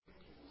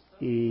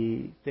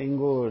y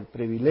tengo el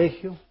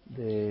privilegio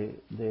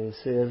de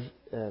ser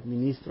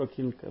ministro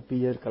aquí en la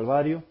Capilla del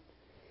Calvario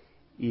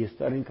y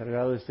estar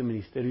encargado de este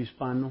ministerio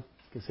hispano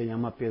que se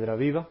llama Piedra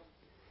Viva.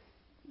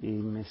 Y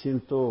me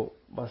siento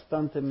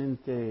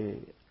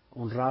bastantemente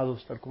honrado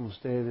estar con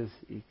ustedes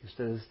y que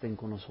ustedes estén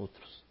con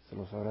nosotros. Se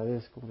los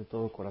agradezco de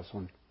todo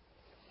corazón.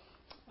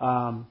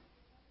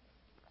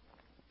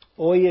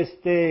 Hoy es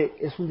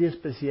un día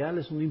especial,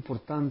 es un día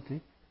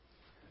importante,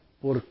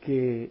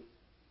 porque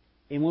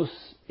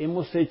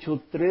hemos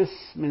hecho 3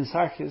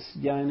 mensajes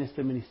ya en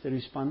este ministerio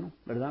hispano,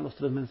 ¿verdad? Los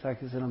 3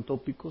 mensajes eran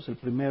tópicos. El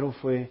primero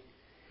fue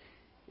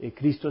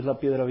Cristo es la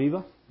piedra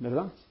viva,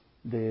 ¿verdad?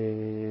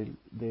 El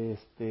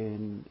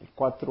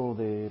 4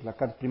 de la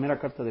primera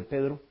carta de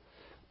Pedro,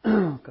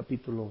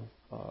 capítulo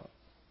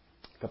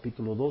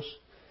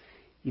 2.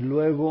 Y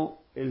luego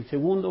el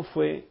segundo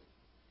fue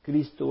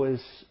Cristo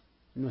es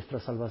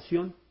nuestra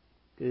salvación,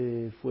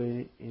 que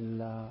fue en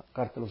la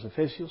carta a los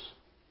Efesios.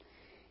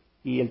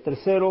 Y el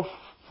tercero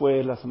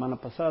fue la semana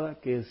pasada,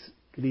 que es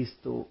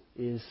Cristo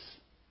es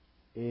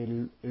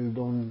el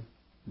don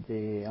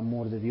de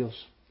amor de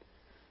Dios,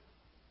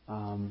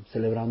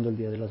 celebrando el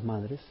Día de las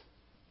Madres.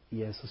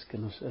 Y a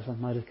esas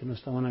madres que no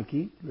estaban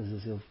aquí, les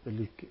deseo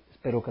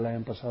espero que la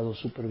hayan pasado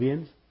súper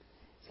bien,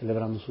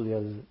 celebrando su día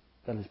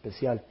tan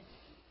especial.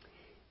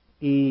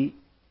 Y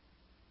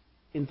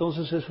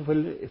entonces eso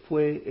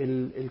fue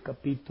el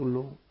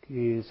capítulo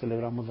que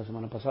celebramos la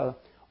semana pasada.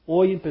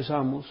 Hoy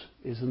empezamos,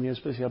 es un día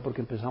especial porque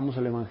empezamos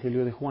el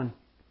Evangelio de Juan.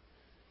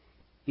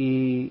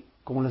 Y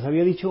como les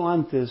había dicho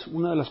antes,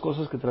 una de las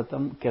cosas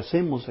que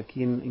hacemos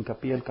aquí en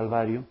Capilla del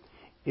Calvario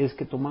es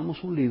que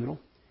tomamos un libro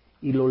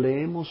y lo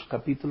leemos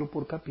capítulo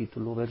por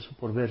capítulo, verso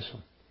por verso.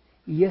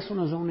 Y eso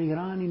nos da una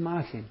gran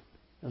imagen,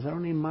 nos da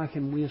una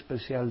imagen muy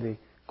especial de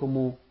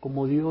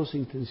cómo Dios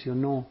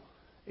intencionó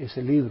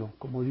ese libro,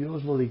 como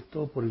Dios lo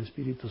dictó por el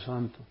Espíritu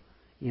Santo.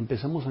 Y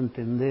empezamos a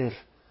entender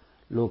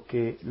lo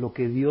que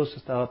Dios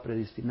estaba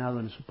predestinado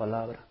en su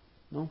palabra,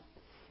 ¿no?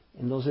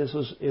 Entonces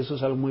eso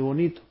es algo muy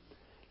bonito.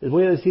 Les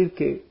voy a decir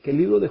que el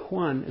libro de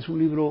Juan es un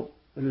libro,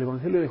 el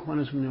Evangelio de Juan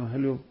es un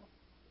evangelio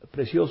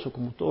precioso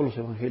como todos los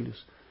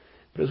evangelios,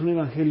 pero es un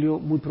evangelio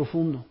muy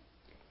profundo,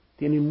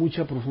 tiene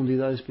mucha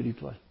profundidad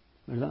espiritual,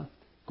 ¿verdad?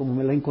 Como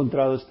me la he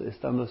encontrado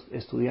estando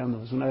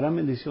estudiando. Es una gran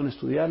bendición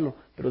estudiarlo,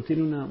 pero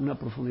tiene una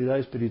profundidad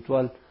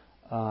espiritual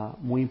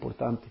muy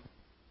importante.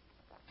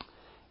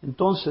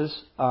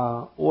 Entonces,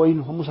 hoy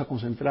nos vamos a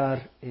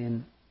concentrar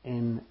en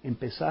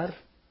empezar,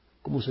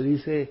 como se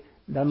dice,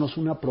 darnos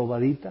una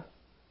probadita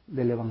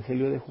del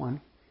Evangelio de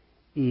Juan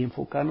y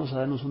enfocarnos a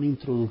darnos una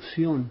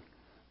introducción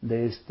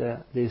de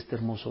este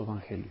hermoso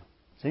Evangelio,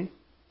 ¿sí?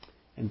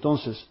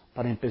 Entonces,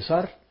 para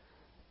empezar,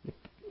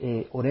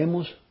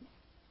 oremos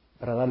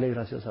para darle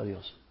gracias a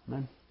Dios.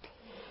 Amén.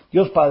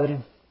 Dios Padre,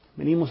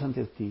 venimos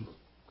ante ti,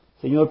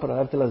 Señor, para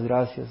darte las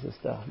gracias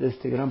de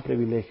este gran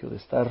privilegio de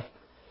estar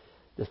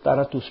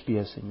a tus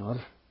pies, Señor,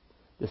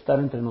 de estar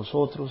entre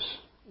nosotros,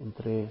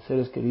 entre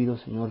seres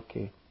queridos, Señor,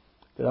 que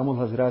te damos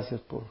las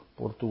gracias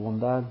por tu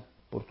bondad,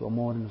 por tu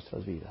amor en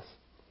nuestras vidas.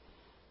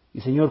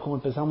 Y Señor, como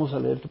empezamos a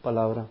leer tu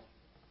palabra,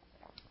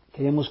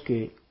 queremos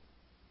que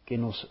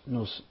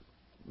nos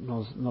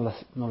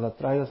la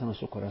traigas a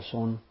nuestro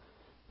corazón,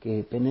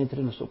 que penetre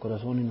en nuestro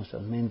corazón y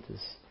nuestras mentes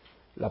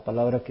la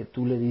palabra que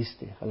tú le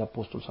diste al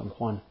apóstol San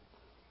Juan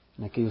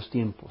en aquellos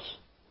tiempos,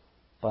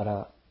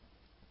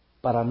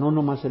 para no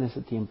nomás en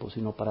ese tiempo,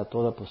 sino para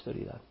toda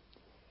posteridad.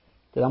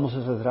 Te damos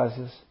esas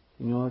gracias,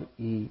 Señor,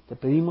 y te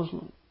pedimos,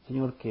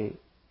 Señor, que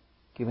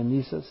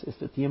bendizas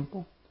este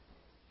tiempo,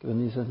 que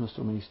bendizas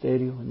nuestro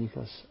ministerio,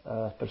 bendizas a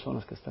las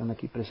personas que están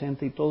aquí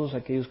presentes y todos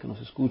aquellos que nos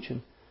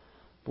escuchen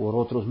por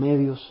otros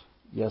medios,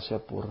 ya sea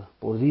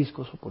por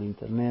discos o por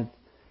internet,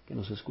 que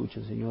nos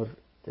escuchen, Señor.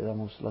 Te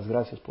damos las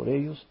gracias por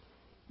ellos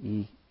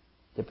y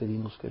te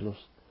pedimos que los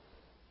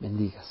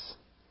bendigas.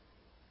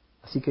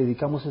 Así que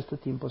dedicamos este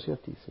tiempo hacia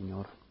ti,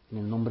 Señor, en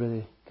el nombre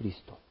de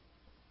Cristo.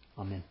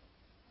 Amén.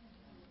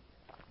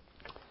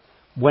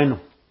 Bueno,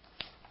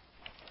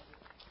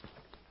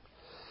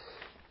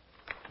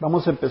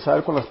 vamos a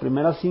empezar con las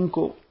primeras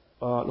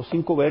los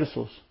 5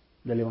 versos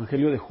del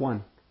Evangelio de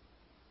Juan.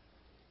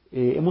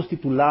 Hemos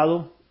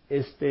titulado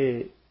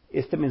este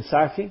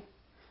mensaje,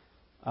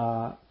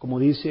 como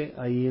dice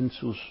ahí en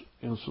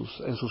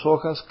sus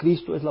hojas,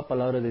 Cristo es la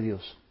palabra de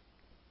Dios.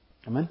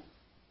 Amén.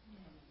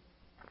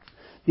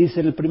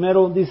 Dice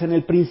en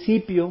el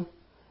principio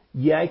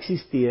ya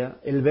existía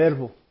el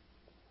verbo.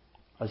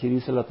 Así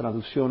dice la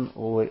traducción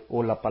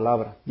o la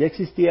palabra. Ya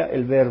existía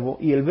el verbo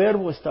y el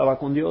verbo estaba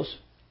con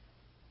Dios.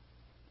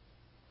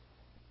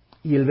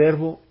 Y el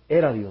verbo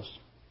era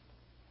Dios.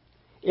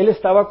 Él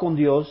estaba con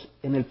Dios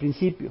en el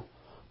principio.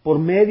 Por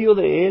medio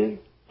de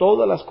Él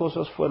todas las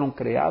cosas fueron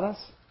creadas.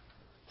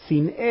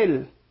 Sin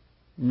Él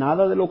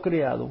nada de lo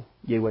creado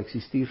llegó a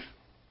existir.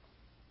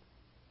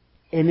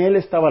 En Él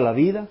estaba la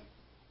vida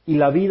y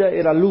la vida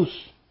era luz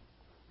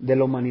de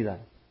la humanidad.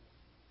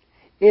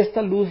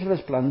 Esta luz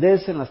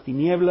resplandece en las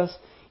tinieblas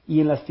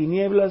y en las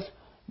tinieblas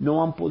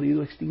no han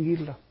podido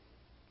extinguirla.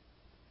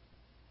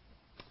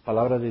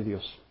 Palabra de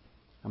Dios.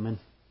 Amén.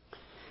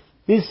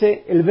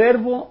 Dice, el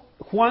verbo,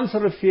 Juan se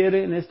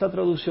refiere en esta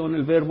traducción,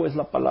 el verbo es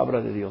la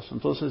palabra de Dios.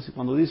 Entonces,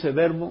 cuando dice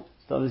verbo,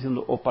 está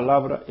diciendo, o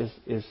palabra,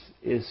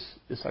 es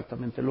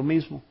exactamente lo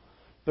mismo.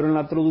 Pero en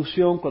la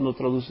traducción, cuando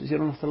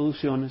hicieron las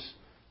traducciones,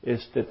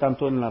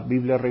 tanto en la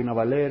Biblia Reina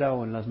Valera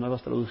o en las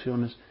nuevas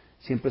traducciones,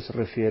 siempre se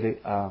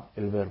refiere a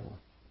el verbo.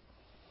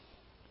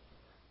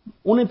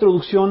 Una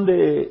introducción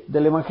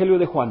del Evangelio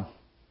de Juan.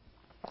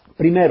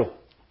 Primero,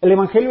 el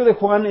Evangelio de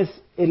Juan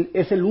es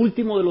el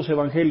último de los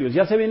Evangelios.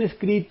 Ya se habían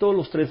escrito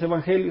los 3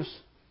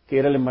 Evangelios, que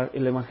era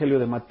el Evangelio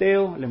de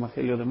Mateo, el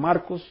Evangelio de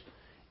Marcos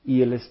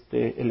y el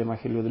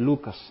Evangelio de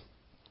Lucas.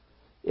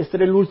 Este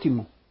era el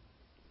último.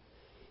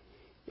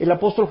 El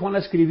apóstol Juan la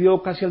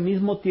escribió casi al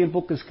mismo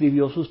tiempo que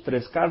escribió sus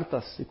 3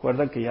 cartas.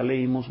 Recuerdan que ya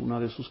leímos una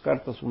de sus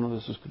cartas, una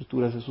de sus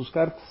escrituras de sus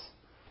cartas.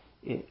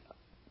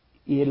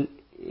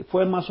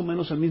 Fue más o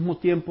menos al mismo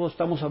tiempo,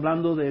 estamos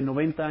hablando de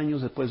 90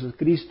 años después de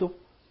Cristo,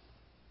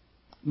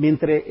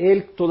 mientras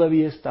él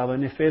todavía estaba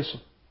en Efeso.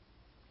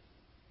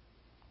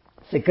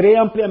 Se cree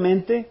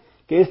ampliamente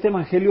que este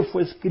evangelio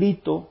fue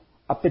escrito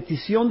a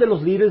petición de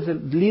los líderes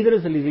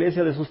de la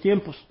iglesia de esos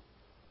tiempos,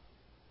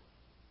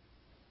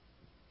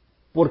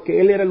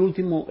 porque él era el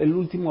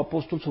último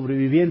apóstol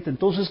sobreviviente.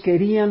 Entonces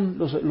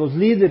los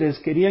líderes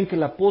querían que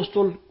el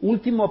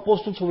último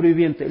apóstol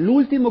sobreviviente, el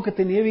último que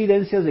tenía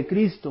evidencias de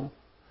Cristo,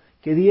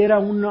 que diera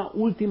una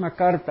última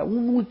carta,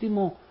 una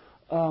última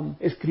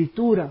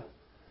escritura,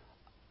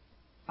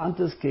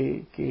 antes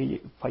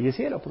que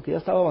falleciera, porque ya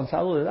estaba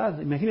avanzado de edad.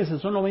 Imagínense,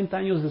 son 90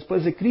 años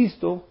después de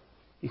Cristo,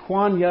 y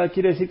Juan, ya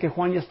quiere decir que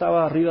Juan ya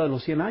estaba arriba de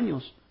los 100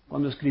 años,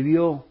 cuando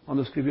escribió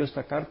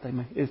esta carta,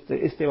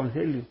 este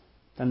evangelio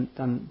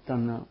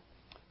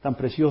tan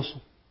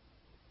precioso.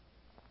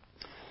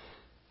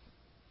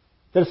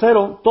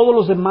 Tercero, todos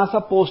los demás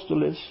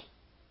apóstoles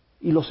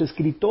y los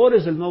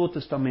escritores del Nuevo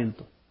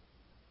Testamento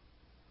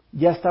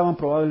ya estaban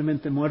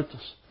probablemente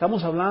muertos.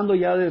 Estamos hablando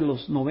ya de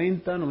los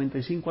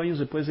 95 años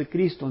después de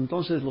Cristo.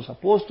 Entonces los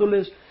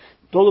apóstoles,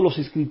 todos los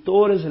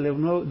escritores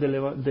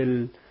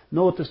del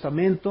Nuevo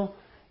Testamento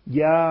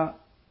ya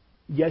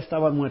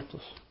estaban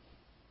muertos.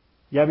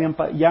 Ya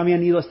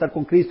habían ido a estar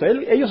con Cristo.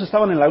 Ellos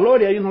estaban en la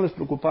gloria, a ellos no les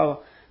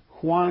preocupaba.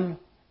 Juan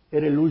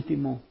era el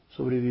último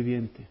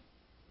sobreviviente,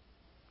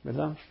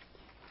 ¿verdad?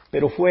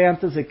 Pero fue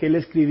antes de que él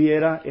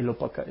escribiera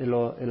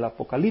el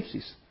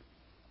Apocalipsis,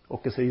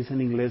 o que se dice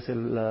en inglés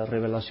la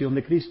revelación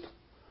de Cristo.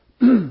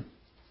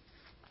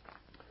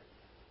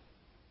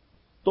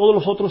 Todos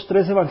los otros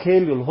tres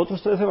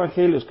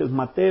evangelios, que es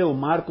Mateo,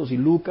 Marcos y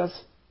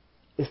Lucas,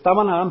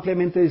 estaban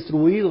ampliamente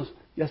distribuidos,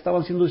 ya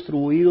estaban siendo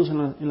distribuidos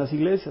en las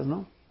iglesias,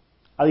 ¿no?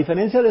 A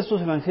diferencia de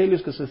estos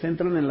evangelios que se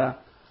centran en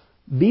la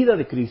vida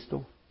de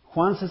Cristo,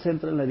 Juan se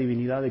centra en la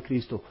divinidad de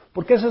Cristo.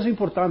 ¿Por qué eso es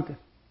importante?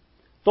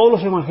 Todos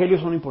los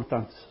evangelios son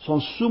importantes, son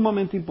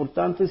sumamente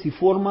importantes y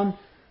forman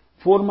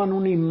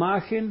una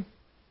imagen,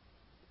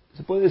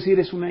 se puede decir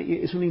es una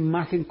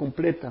imagen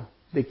completa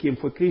de quién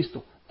fue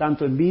Cristo,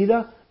 tanto en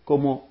vida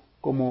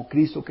como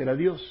Cristo que era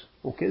Dios,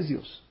 o que es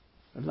Dios,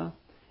 ¿verdad?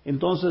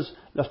 Entonces,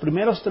 los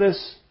primeros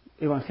 3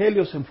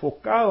 evangelios se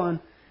enfocaban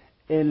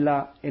en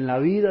la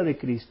vida de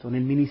Cristo, en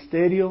el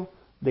ministerio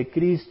de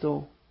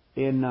Cristo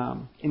en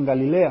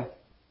Galilea.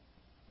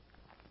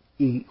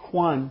 Y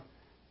Juan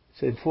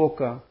se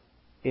enfoca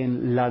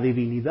en la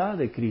divinidad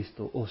de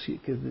Cristo, o sí,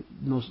 que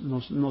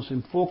nos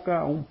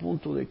enfoca a un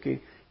punto de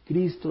que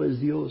Cristo es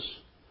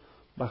Dios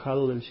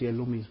bajado del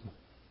cielo mismo.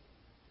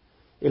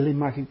 Es la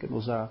imagen que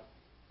nos da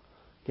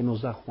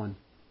Juan.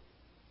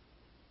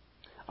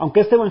 Aunque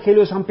este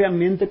evangelio es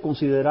ampliamente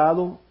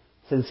considerado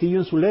sencillo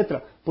en su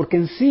letra, porque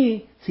en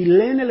sí, si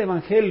leen el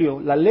evangelio,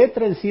 la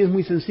letra en sí es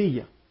muy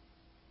sencilla.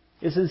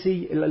 Es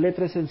sencilla, la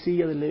letra es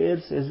sencilla de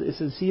leerse, es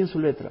sencilla en su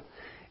letra.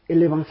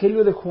 El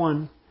evangelio de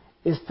Juan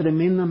es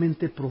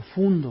tremendamente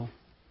profundo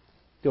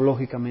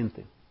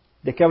teológicamente.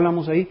 ¿De qué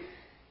hablamos ahí?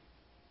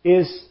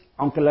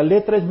 Aunque la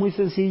letra es muy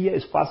sencilla,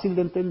 es fácil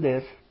de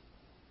entender,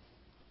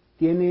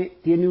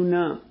 tiene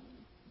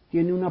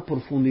una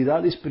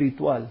profundidad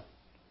espiritual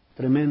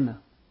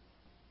tremenda.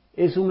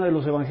 Es uno de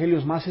los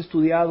evangelios más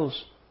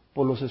estudiados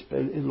por los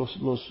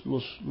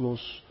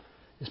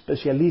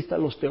especialistas,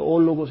 los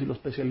teólogos y los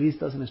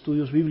especialistas en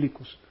estudios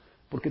bíblicos,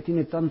 porque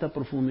tiene tanta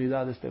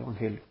profundidad este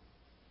evangelio.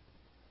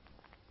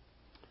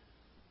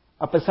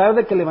 A pesar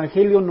de que el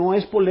evangelio no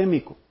es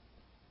polémico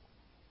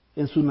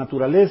en su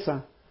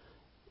naturaleza,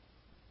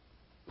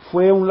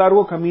 fue un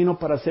largo camino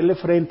para hacerle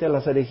frente a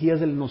las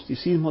herejías del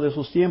gnosticismo de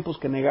esos tiempos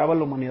que negaba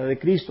la humanidad de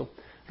Cristo.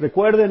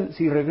 Recuerden,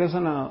 si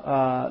regresan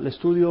al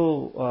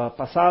estudio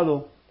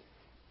pasado,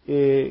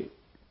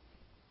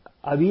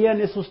 había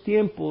en esos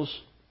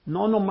tiempos,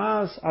 no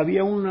nomás,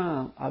 había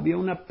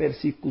una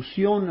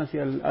persecución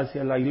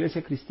hacia la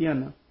iglesia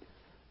cristiana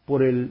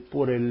por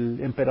el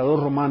emperador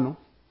romano,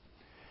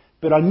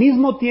 pero al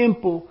mismo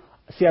tiempo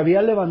se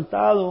había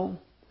levantado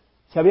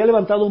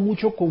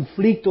mucho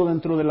conflicto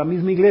dentro de la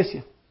misma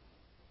iglesia.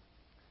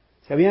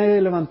 Se había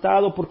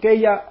levantado porque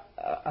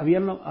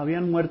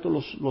habían muerto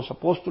los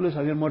apóstoles,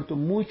 habían muerto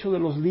muchos de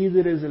los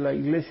líderes de la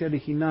iglesia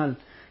original.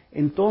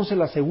 Entonces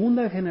la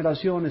segunda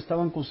generación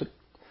estaban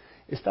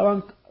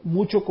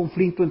mucho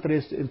conflicto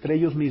entre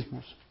ellos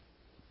mismos.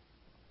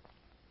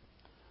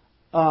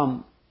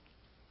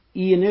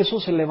 Y en eso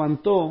se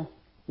levantó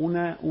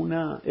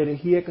una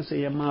herejía que se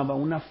llamaba,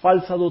 una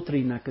falsa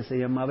doctrina que se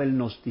llamaba el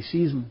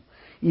gnosticismo.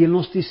 Y el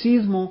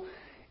gnosticismo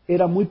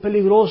era muy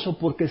peligroso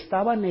porque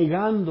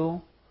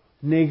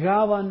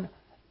negaban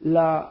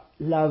la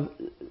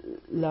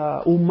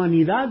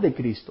humanidad de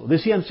Cristo.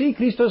 Decían, sí,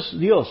 Cristo es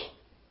Dios.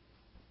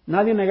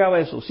 Nadie negaba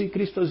eso, sí,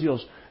 Cristo es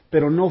Dios,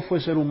 pero no fue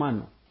ser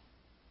humano.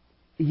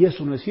 Y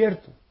eso no es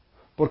cierto.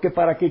 Porque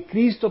para que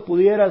Cristo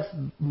pudiera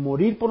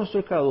morir por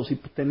nuestros pecados y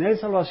tener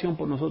salvación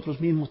por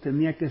nosotros mismos,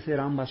 tenía que ser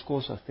ambas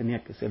cosas.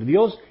 Tenía que ser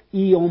Dios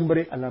y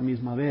hombre a la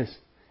misma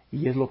vez.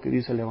 Y es lo que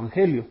dice el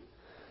Evangelio.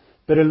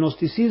 Pero el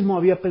gnosticismo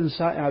había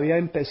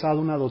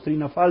empezado una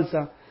doctrina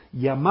falsa,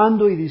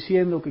 llamando y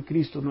diciendo que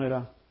Cristo no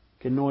era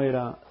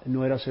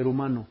ser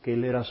humano, que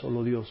Él era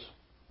solo Dios.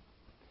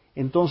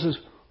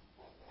 Entonces,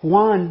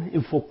 Juan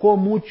enfocó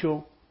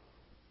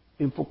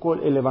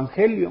el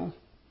Evangelio,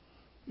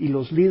 y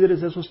los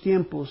líderes de esos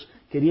tiempos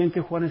querían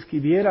que Juan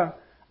escribiera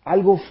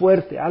algo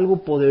fuerte,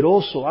 algo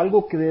poderoso,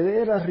 algo que de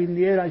veras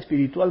rindiera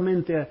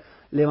espiritualmente,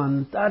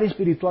 levantara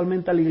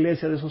espiritualmente a la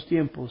iglesia de esos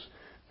tiempos,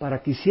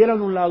 para que hicieran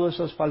a un lado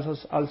esas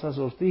falsas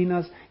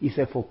doctrinas y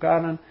se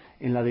enfocaran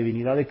en la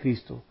divinidad de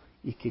Cristo,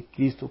 y que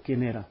Cristo,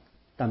 ¿quién era?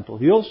 Tanto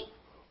Dios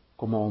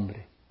como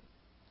hombre.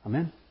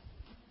 Amén.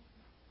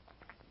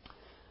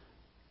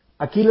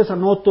 Aquí les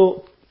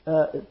anoto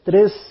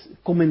 3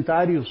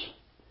 comentarios.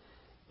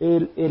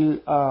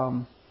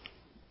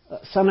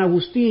 San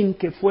Agustín,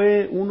 que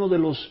fue uno de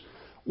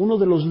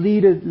los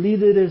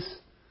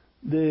líderes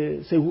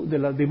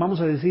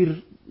vamos a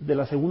decir, de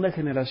la segunda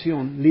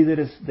generación,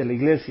 líderes de la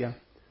iglesia,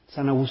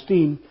 San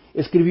Agustín,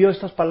 escribió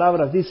estas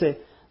palabras,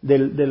 dice,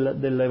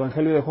 del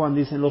Evangelio de Juan,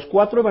 dice, en los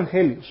 4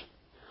 evangelios,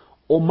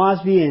 o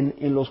más bien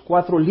en los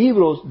 4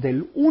 libros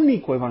del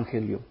único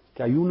evangelio,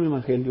 que hay un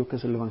evangelio que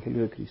es el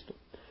Evangelio de Cristo.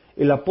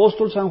 El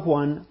apóstol San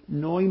Juan,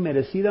 no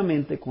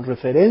inmerecidamente, con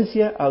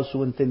referencia a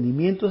su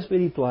entendimiento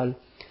espiritual,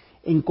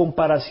 en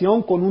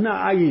comparación con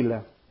una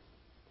águila,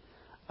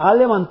 ha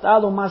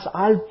levantado más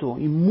alto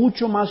y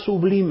mucho más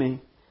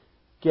sublime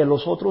que a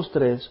los otros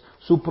 3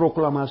 su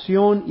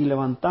proclamación, y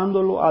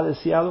levantándolo ha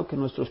deseado que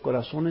nuestros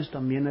corazones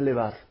también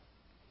elevar.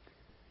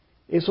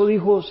 Eso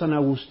dijo San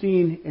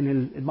Agustín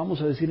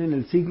vamos a decir, en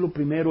el siglo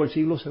I o el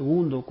siglo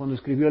II, cuando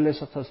escribió él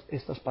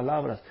estas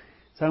palabras.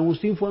 San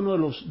Agustín fue uno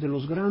de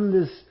los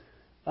grandes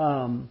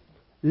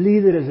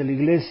líderes de la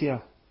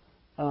iglesia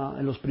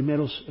en los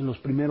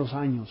primeros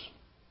años.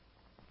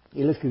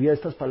 Él escribía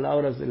estas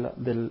palabras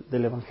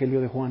del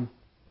Evangelio de Juan.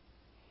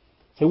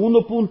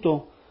 Segundo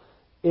punto,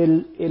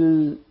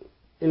 el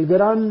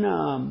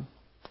gran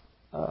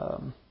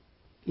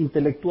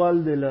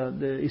intelectual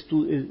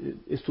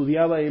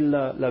estudiaba él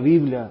la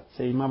Biblia,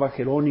 se llamaba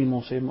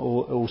Jerónimo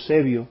o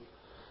Eusebio.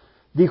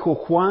 Dijo,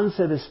 Juan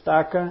se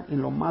destaca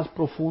en lo más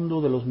profundo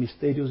de los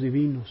misterios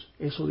divinos.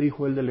 Eso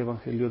dijo él del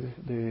Evangelio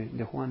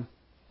de Juan.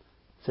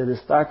 Se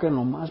destaca en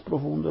lo más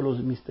profundo de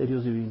los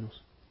misterios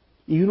divinos.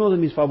 Y uno de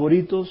mis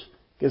favoritos,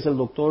 que es el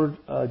doctor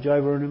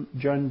John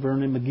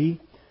Vernon McGee,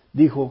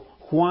 dijo,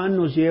 Juan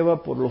nos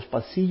lleva por los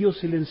pasillos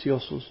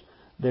silenciosos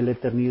de la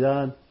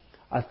eternidad,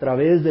 a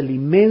través del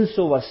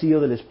inmenso vacío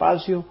del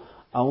espacio,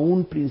 a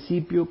un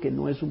principio que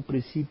no es un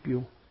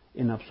principio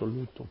en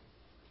absoluto.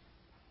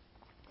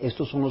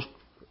 Estos son los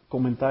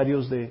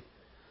comentarios de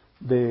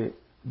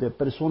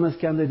personas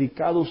que han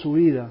dedicado su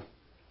vida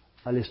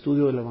al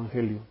estudio del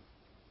Evangelio,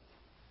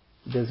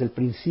 desde el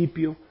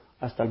principio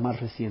hasta el más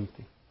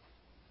reciente.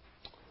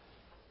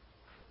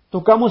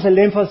 Tocamos el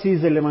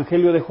énfasis del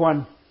Evangelio de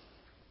Juan.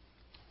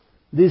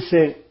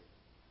 Dice,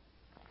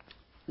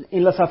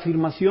 en las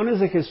afirmaciones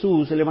de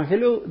Jesús, el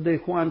Evangelio de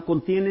Juan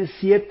contiene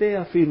 7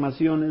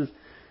 afirmaciones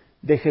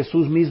de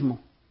Jesús mismo,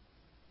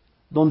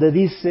 donde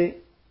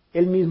dice,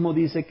 Él mismo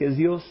dice que es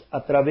Dios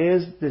a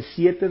través de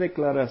 7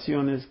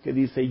 declaraciones que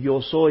dice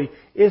yo soy.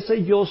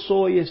 Ese yo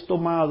soy es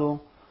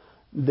tomado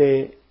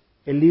del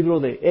libro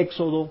de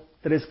Éxodo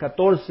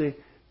 3:14,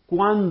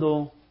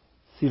 cuando,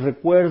 si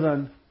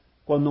recuerdan,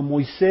 cuando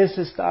Moisés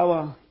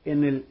estaba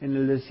en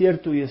el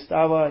desierto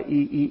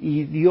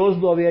y Dios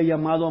lo había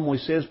llamado a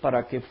Moisés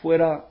para que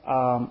fuera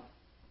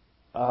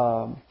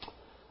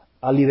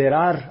a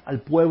liderar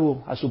al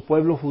pueblo, a su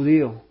pueblo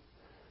judío.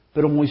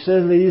 Pero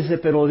Moisés le dice,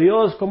 pero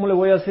Dios, ¿cómo le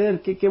voy a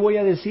hacer? ¿Qué voy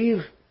a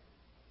decir?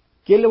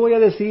 ¿Qué le voy a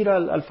decir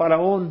al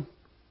faraón?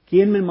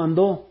 ¿Quién me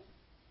mandó?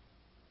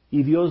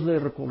 Y Dios le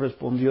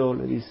respondió,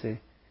 le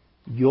dice,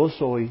 yo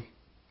soy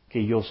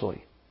que yo soy.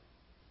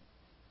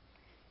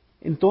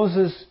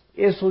 Entonces,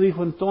 eso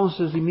dijo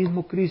entonces, y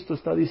mismo Cristo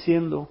está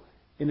diciendo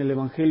en el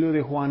Evangelio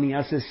de Juan, y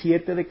hace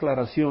 7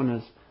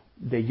 declaraciones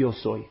de yo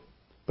soy.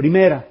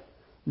 Primera,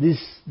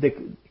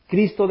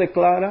 Cristo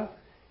declara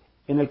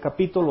en el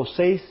capítulo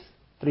 6,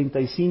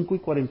 35 y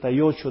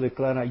 48,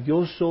 declara,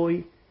 yo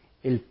soy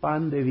el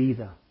pan de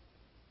vida.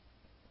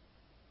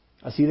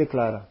 Así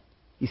declara.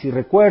 Y si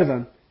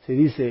recuerdan, se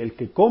dice, el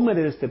que come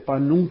de este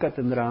pan nunca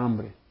tendrá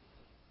hambre.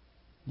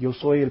 Yo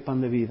soy el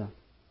pan de vida.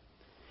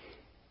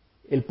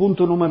 El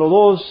punto número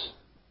 2,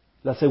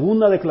 la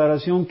segunda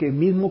declaración que el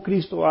mismo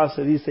Cristo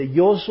hace, dice,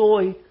 yo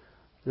soy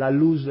la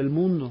luz del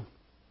mundo.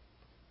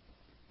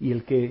 Y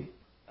el que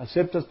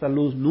acepta esta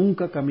luz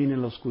nunca camina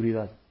en la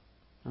oscuridad.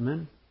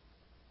 Amén.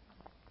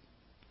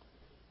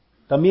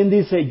 También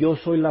dice, yo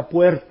soy la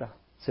puerta.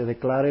 Se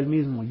declara él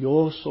mismo,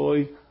 yo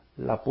soy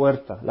la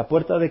puerta. ¿La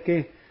puerta de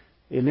qué?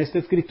 En esta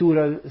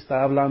escritura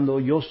está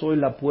hablando, yo soy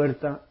la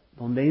puerta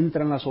donde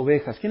entran las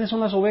ovejas. ¿Quiénes son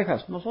las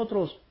ovejas?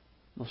 Nosotros.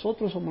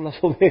 Nosotros somos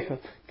las ovejas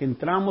que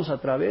entramos a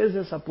través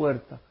de esa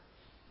puerta.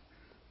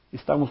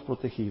 Estamos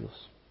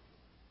protegidos.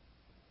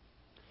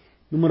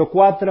 Número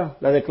 4,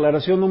 la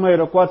declaración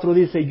número 4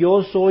 dice,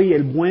 yo soy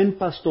el buen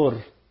pastor.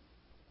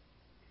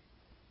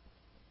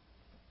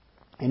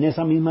 En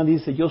esa misma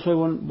dice, yo soy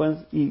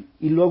buen,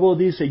 y luego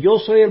dice, yo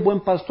soy el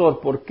buen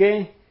pastor. ¿Por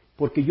qué?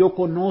 Porque yo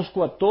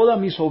conozco a todas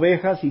mis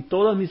ovejas y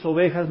todas mis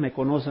ovejas me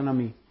conocen a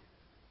mí.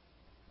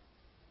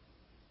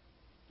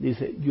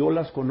 Dice, yo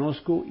las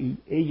conozco y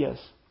ellas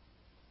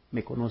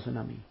me conocen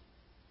a mí.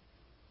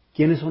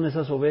 ¿Quiénes son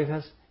esas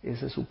ovejas?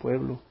 Ese es su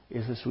pueblo,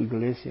 esa es su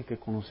iglesia que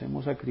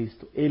conocemos a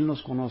Cristo. Él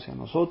nos conoce a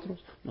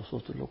nosotros,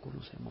 nosotros lo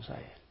conocemos a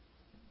Él.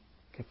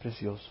 Qué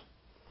precioso.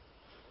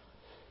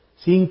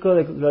 5,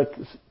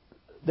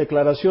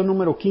 declaración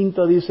número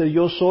 5 dice,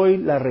 yo soy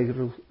la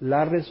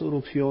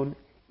resurrección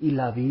y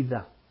la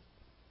vida.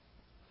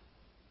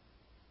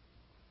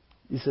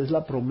 Dice, es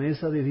la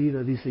promesa de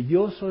vida. Dice,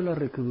 yo soy la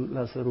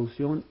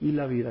resurrección y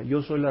la vida.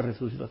 Yo soy la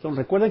resucitación.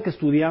 Recuerden que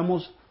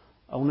estudiamos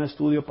a un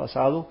estudio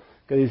pasado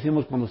que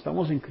decimos, cuando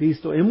estamos en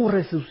Cristo, hemos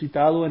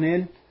resucitado en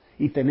Él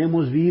y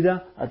tenemos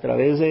vida a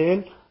través de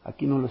Él.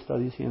 Aquí nos lo está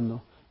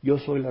diciendo, yo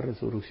soy la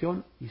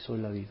resurrección y soy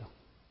la vida.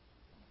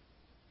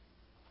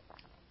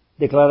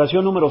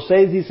 Declaración número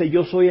 6 dice,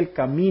 yo soy el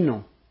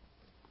camino,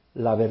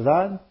 la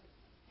verdad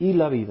y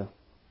la vida.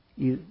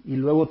 Y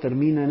luego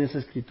termina en esa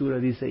escritura,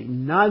 dice,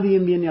 nadie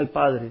viene al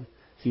Padre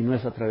si no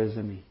es a través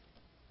de mí.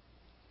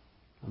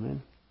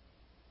 Amén.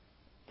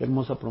 Qué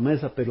hermosa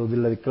promesa, pero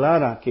le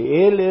declara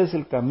que Él es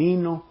el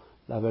camino,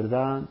 la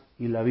verdad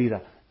y la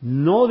vida.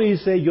 No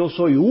dice yo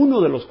soy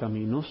uno de los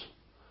caminos,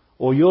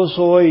 o yo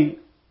soy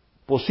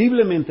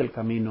posiblemente el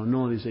camino.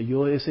 No, dice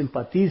yo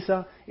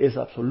empatiza, es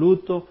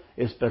absoluto,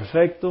 es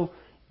perfecto.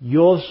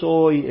 Yo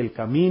soy el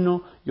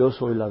camino, yo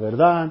soy la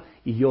verdad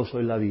y yo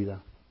soy la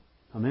vida.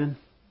 Amén.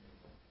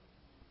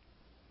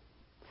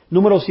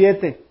 Número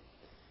 7,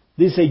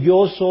 dice,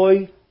 yo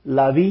soy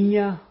la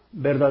viña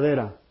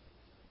verdadera.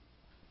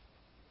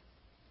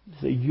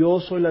 Dice, yo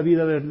soy la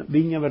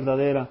viña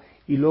verdadera.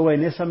 Y luego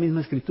en esa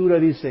misma escritura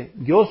dice,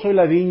 yo soy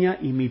la viña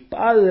y mi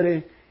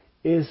Padre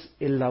es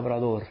el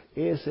labrador,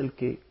 es el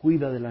que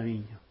cuida de la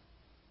viña.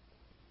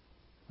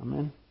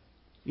 Amén.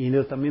 Y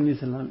también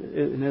dice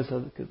en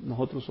esa que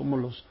nosotros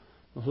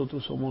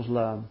somos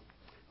la,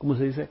 ¿cómo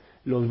se dice?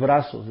 Los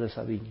brazos de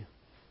esa viña.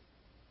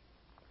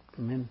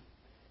 Amén.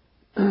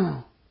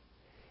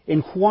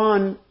 En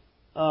Juan,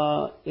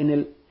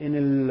 en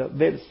el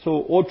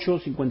verso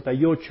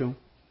 8:58,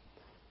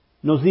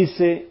 nos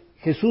dice,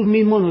 Jesús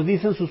mismo nos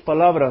dice en sus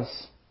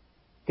palabras,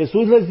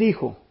 Jesús les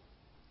dijo,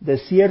 de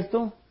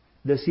cierto,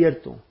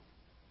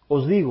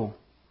 os digo,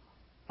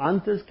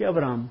 antes que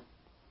Abraham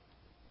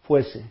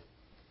fuese,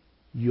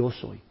 yo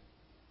soy.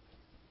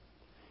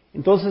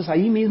 Entonces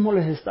ahí mismo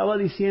les estaba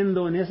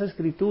diciendo en esa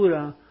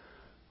escritura,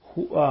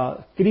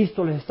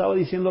 Cristo les estaba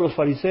diciendo a los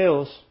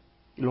fariseos,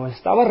 los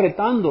estaba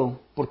retando,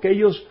 porque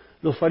ellos,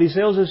 los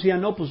fariseos decían,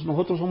 no, pues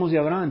nosotros somos de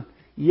Abraham.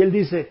 Y él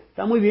dice,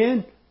 está muy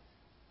bien,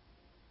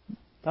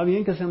 está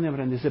bien que sean de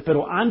Abraham. Dice,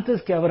 pero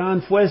antes que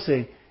Abraham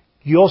fuese,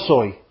 yo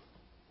soy.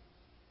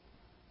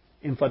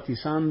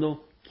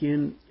 Enfatizando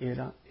quién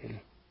era él.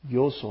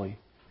 Yo soy.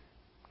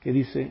 Que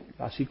dice,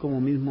 así como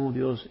mismo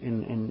Dios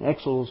en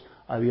Éxodos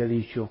había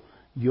dicho,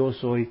 yo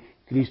soy,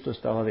 Cristo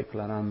estaba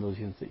declarando,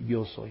 diciendo,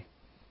 yo soy.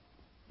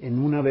 En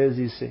una vez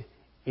dice,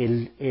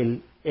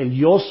 el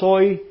yo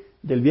soy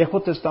del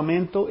Viejo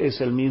Testamento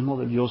es el mismo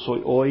del yo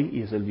soy hoy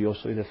y es el yo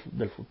soy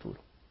del futuro.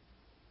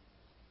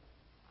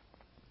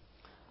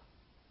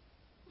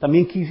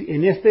 También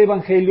en este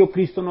Evangelio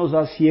Cristo nos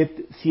da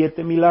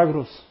siete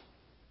milagros.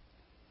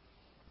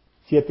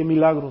 7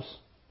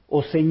 milagros.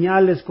 O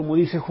señales, como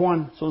dice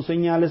Juan, son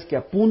señales que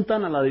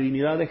apuntan a la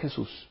divinidad de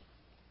Jesús.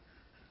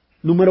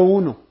 Número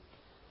 1,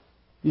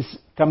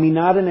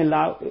 cambiar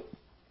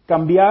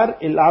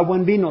el agua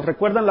en vino.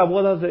 ¿Recuerdan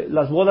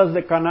las bodas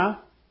de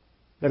Caná?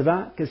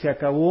 ¿Verdad? Que se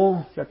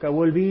acabó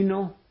el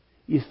vino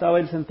y estaba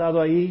él sentado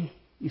ahí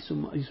y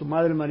su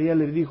madre María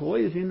le dijo,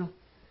 oye, vino.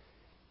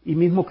 Y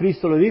mismo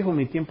Cristo le dijo,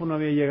 mi tiempo no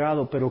había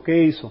llegado, pero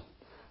 ¿qué hizo?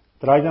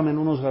 Tráigame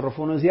unos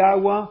garrafones de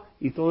agua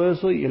y todo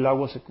eso, y el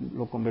agua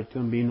lo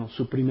convirtió en vino,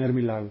 su primer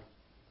milagro.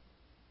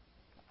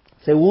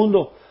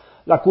 Segundo,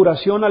 la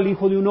curación al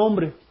hijo de un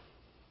hombre.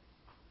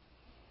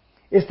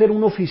 Este era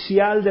un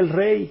oficial del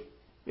rey,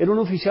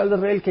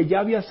 que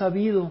ya había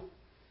sabido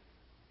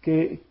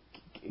que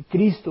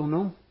Cristo,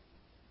 ¿no?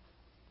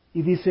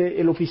 Y dice,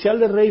 el oficial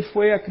del rey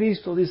fue a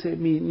Cristo, dice,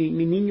 mi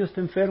niño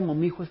está enfermo,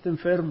 mi hijo está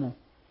enfermo.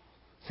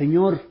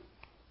 Señor,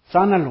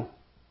 sánalo,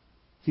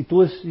 si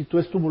tú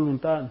es tu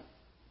voluntad.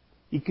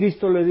 Y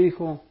Cristo le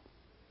dijo,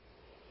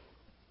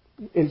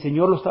 el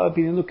Señor lo estaba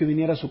pidiendo que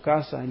viniera a su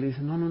casa. Y le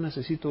dice, no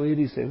necesito ir.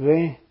 Y dice,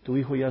 ve, tu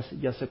hijo ya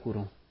se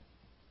curó.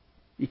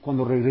 Y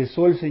cuando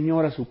regresó el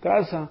Señor a su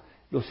casa,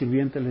 los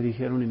sirvientes le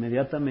dijeron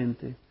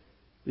inmediatamente,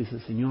 dice,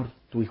 Señor,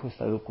 tu hijo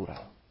está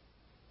curado.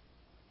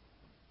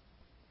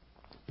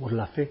 Por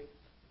la fe.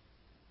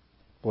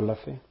 Por la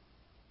fe.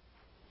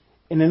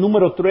 En el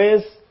número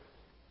 3,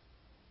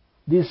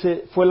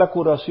 dice, fue la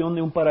curación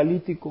de un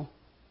paralítico.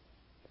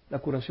 La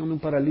curación de un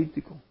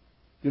paralítico.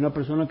 De una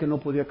persona que no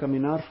podía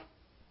caminar.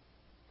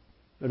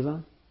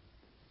 ¿Verdad?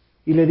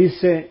 Y le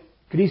dice,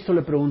 Cristo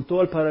le preguntó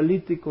al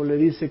paralítico, le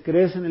dice,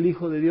 ¿crees en el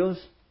Hijo de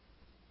Dios?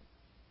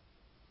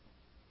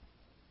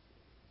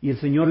 Y el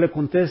Señor le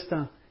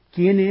contesta,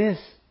 ¿quién es?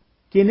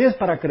 ¿Quién es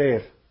para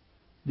creer?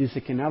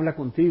 Dice, quien habla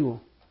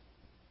contigo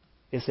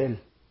es Él.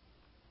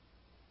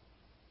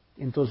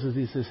 Entonces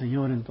dice,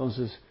 Señor,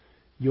 entonces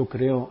yo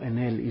creo en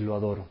Él y lo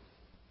adoro.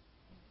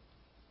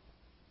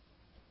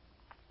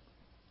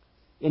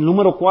 En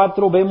número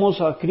 4 vemos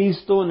a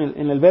Cristo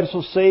en el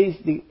verso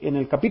 6, en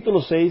el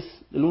capítulo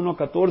 6, del 1 a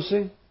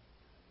 14,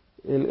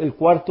 el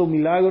cuarto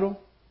milagro.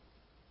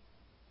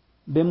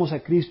 Vemos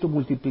a Cristo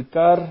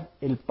multiplicar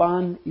el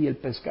pan y el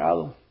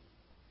pescado.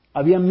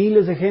 Había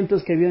miles de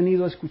gentes que habían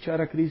ido a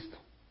escuchar a Cristo.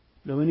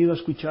 Lo habían ido a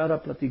escuchar,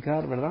 a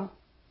platicar, ¿verdad?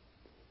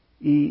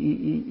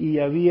 Y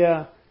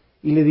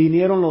le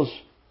vinieron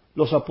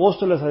los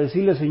apóstoles a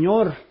decirle,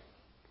 Señor,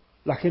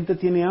 la gente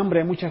tiene hambre,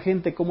 hay mucha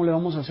gente, ¿cómo le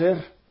vamos a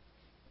hacer?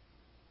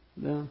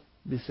 ¿Ya?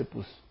 Dice,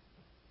 pues,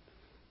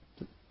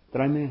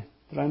 tráeme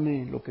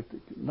lo que...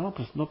 No,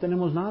 pues no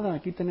tenemos nada,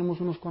 aquí tenemos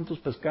unos cuantos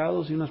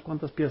pescados y unas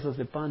cuantas piezas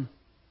de pan.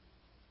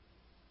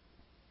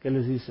 ¿Qué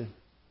les dice?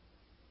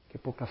 Qué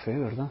poca fe,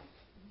 ¿verdad?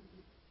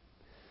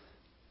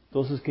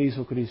 Entonces, ¿qué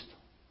hizo Cristo?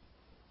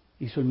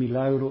 Hizo el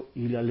milagro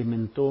y le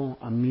alimentó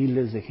a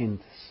miles de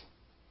gentes,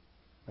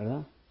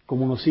 ¿verdad?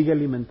 Como nos sigue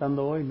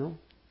alimentando hoy, ¿no?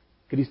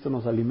 Cristo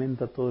nos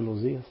alimenta todos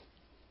los días.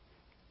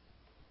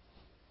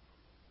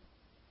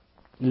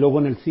 Y luego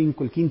en el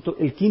 5,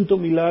 el quinto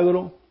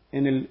milagro,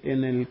 en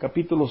el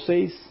capítulo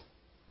 6,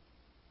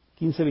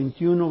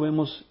 15-21,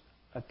 vemos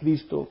a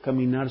Cristo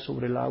caminar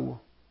sobre el agua,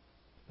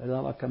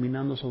 ¿verdad? Va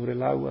caminando sobre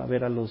el agua a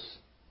ver a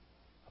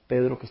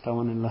Pedro que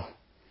estaban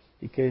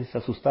y que se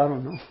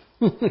asustaron, ¿no?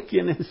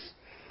 ¿Quién es?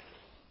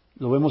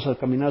 Lo vemos al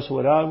caminar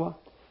sobre el agua.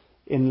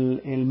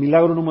 En el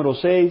milagro número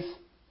 6,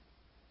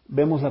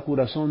 vemos la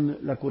curación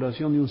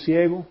de un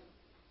ciego,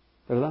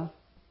 ¿verdad?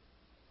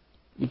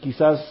 Y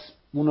quizás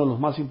uno de los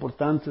más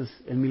importantes,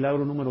 el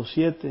milagro número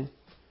 7,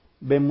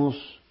 vemos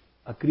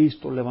a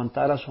Cristo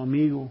levantar a su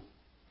amigo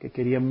que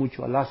quería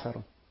mucho, a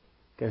Lázaro,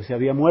 que se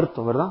había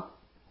muerto, ¿verdad?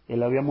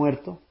 Él había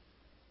muerto,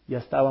 ya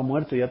estaba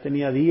muerto, ya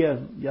tenía días,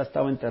 ya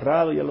estaba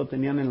enterrado, ya lo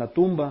tenían en la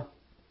tumba.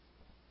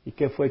 ¿Y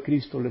qué fue?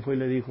 Cristo le fue y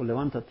le dijo,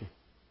 levántate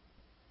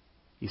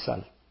y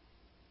sal.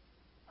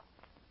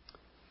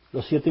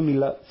 Los 7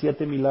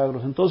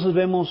 milagros. Entonces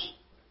vemos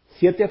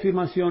 7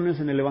 afirmaciones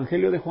en el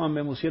Evangelio de Juan,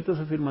 vemos 7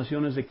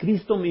 afirmaciones de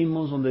Cristo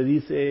mismo donde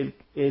dice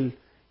él,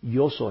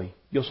 yo soy.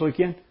 ¿Yo soy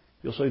quién?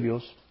 Yo soy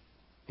Dios.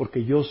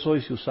 Porque yo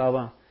soy se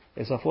usaba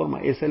esa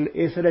forma. Ese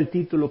era el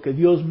título que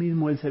Dios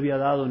mismo Él se había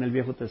dado en el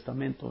Viejo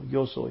Testamento.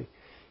 Yo soy.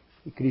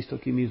 Y Cristo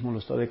aquí mismo lo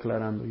está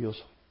declarando, yo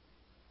soy.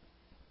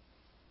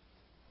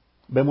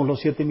 Vemos los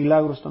 7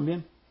 milagros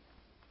también,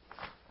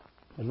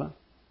 ¿verdad?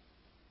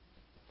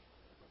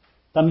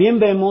 También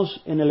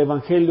vemos en el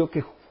Evangelio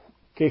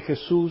que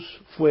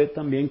Jesús fue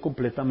también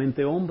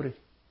completamente hombre.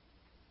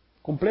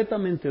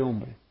 Completamente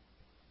hombre.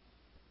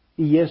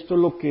 Y esto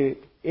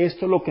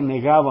es lo que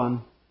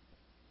negaban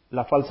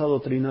la falsa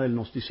doctrina del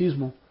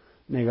gnosticismo.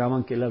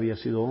 Negaban que Él había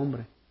sido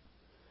hombre.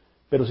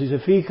 Pero si se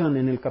fijan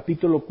en el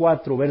capítulo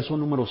 4, verso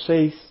número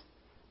 6,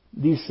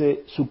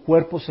 dice, su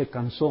cuerpo se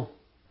cansó.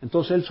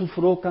 Entonces Él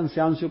sufrió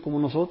cansancio como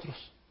nosotros.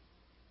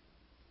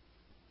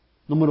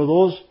 Número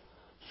 2,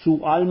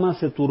 su alma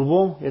se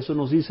turbó. Eso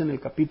nos dice en el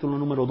capítulo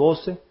número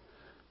 12,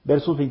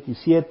 versos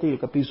 27, y el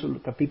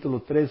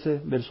capítulo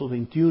 13, versos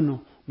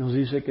 21, nos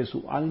dice que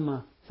su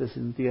alma se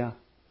sentía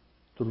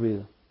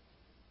turbida.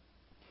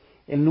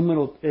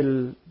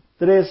 El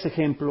 3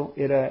 ejemplo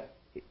era,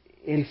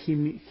 Él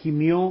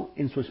gimió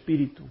en su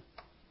espíritu.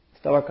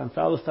 Estaba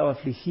cansado, estaba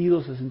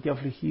afligido, se sentía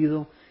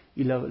afligido,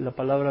 y la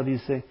palabra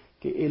dice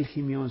que Él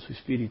gimió en su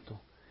espíritu.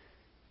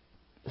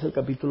 Es el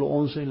capítulo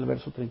 11, en el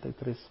verso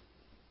 33.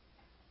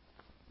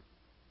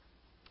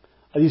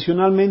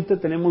 Adicionalmente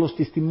tenemos los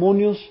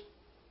testimonios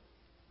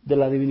de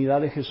la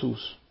divinidad de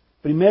Jesús.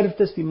 Primer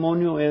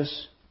testimonio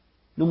es,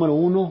 número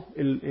 1,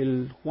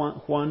 el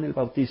Juan el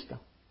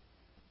Bautista.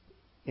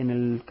 En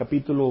el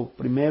capítulo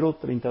 1,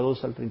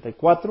 32 al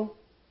 34,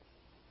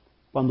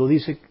 cuando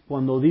dice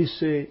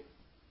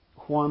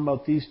Juan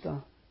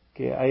Bautista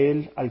que a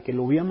él, al que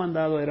lo había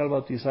mandado era al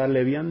bautizar, le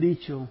había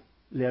dicho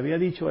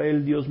a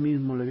él, Dios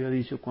mismo le había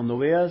dicho, cuando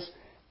veas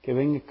que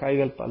venga,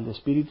 caiga el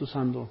Espíritu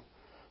Santo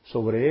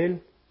sobre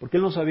él, porque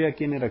él no sabía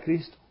quién era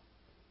Cristo.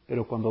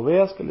 Pero cuando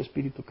veas que el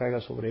Espíritu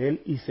caiga sobre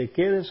él y se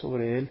quede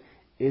sobre él,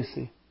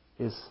 ese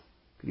es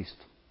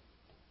Cristo.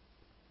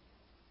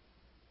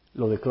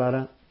 Lo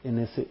declara en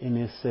esa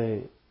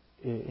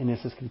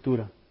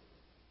escritura.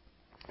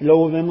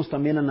 Luego vemos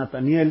también a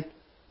Nataniel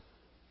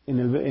en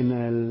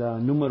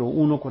el número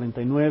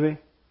 1:49,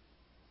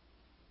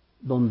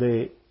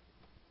 donde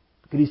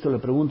Cristo le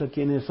pregunta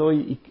quién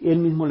soy y él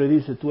mismo le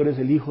dice, tú eres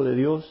el Hijo de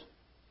Dios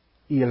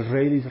y el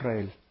Rey de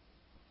Israel.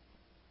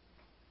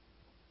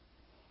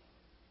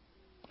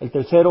 El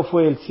tercero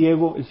fue el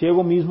ciego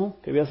mismo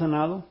que había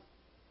sanado.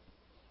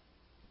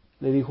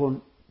 Le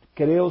dijo,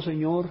 creo,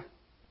 Señor,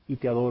 y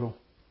te adoro.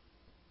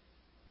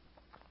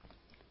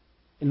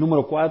 El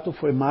número 4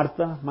 fue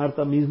Marta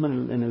misma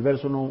en el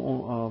verso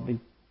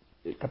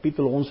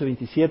capítulo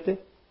 11:27,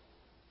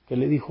 que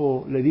le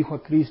dijo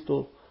a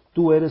Cristo,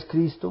 tú eres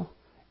Cristo,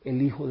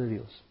 el Hijo de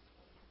Dios.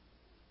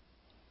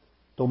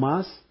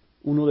 Tomás,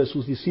 uno de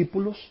sus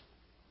discípulos,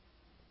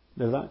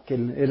 ¿verdad? Que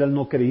él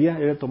no creía,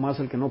 era Tomás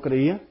el que no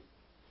creía,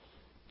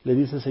 le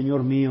dice,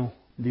 Señor mío,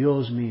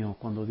 Dios mío,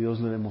 cuando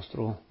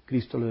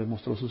Cristo le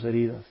demostró sus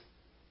heridas,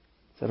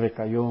 se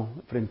recayó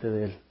frente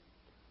de él.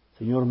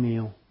 Señor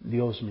mío,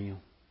 Dios mío.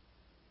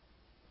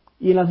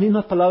 Y en las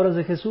mismas palabras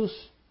de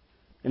Jesús,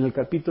 en el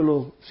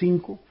capítulo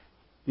 5,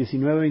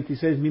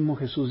 19-26, mismo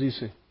Jesús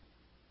dice,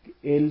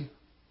 Él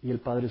y el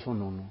Padre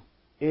son uno.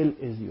 Él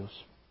es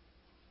Dios.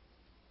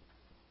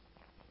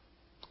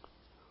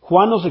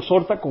 Juan nos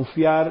exhorta a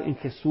confiar en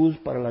Jesús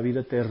para la vida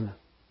eterna.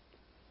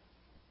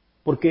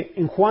 Porque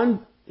en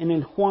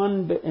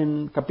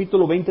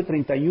capítulo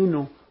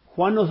 20-31,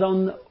 Juan nos da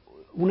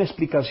una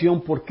explicación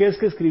por qué es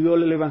que escribió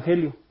el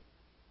Evangelio.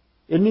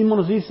 Él mismo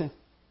nos dice,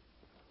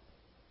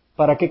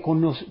 para que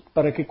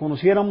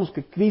conociéramos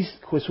que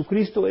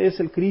Jesucristo es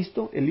el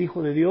Cristo, el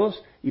Hijo de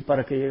Dios, y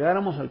para que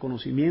llegáramos al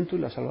conocimiento y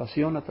la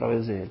salvación a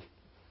través de Él.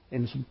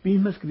 En su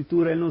misma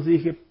escritura Él nos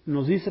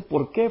dice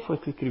por qué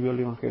fue que escribió el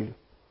Evangelio.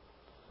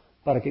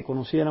 Para que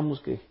conociéramos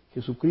que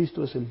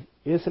Jesucristo es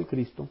el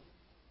Cristo,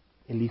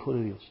 el Hijo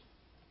de Dios.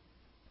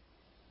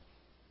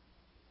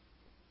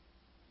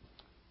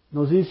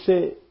 Nos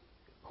dice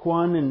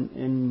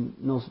Juan,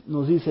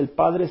 nos dice el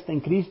Padre está en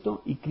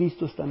Cristo y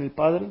Cristo está en el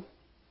Padre.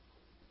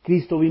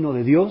 Cristo vino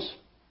de Dios,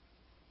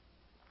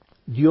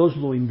 Dios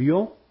lo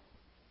envió,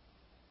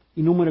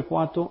 y número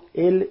 4,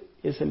 Él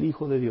es el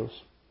Hijo de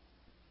Dios.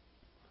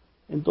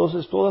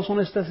 Entonces, todas son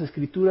estas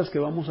escrituras que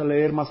vamos a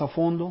leer más a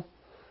fondo,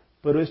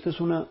 pero esta es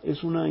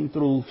una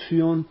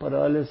introducción para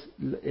darles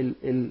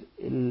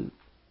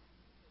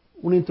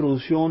una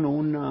introducción o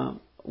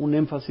un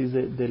énfasis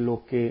de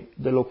lo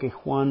que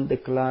Juan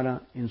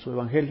declara en su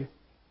Evangelio.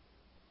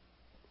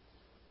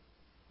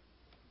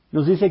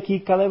 Nos dice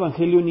aquí, cada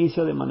evangelio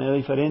inicia de manera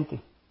diferente.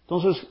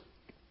 Entonces,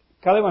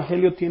 cada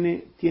evangelio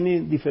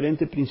tiene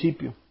diferente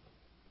principio.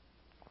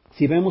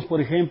 Si vemos, por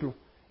ejemplo,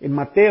 en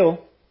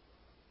Mateo,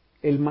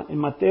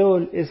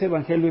 ese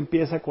evangelio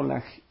empieza con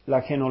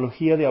la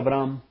genealogía de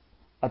Abraham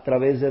a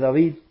través de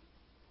David,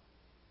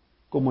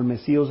 como el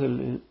Mesías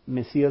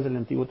del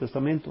Antiguo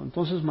Testamento.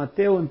 Entonces,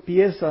 Mateo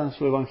empieza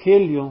su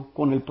evangelio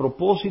con el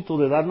propósito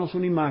de darnos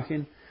una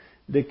imagen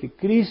de que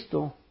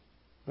Cristo,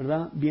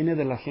 ¿verdad?, viene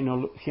de la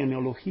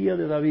genealogía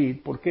de David.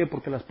 ¿Por qué?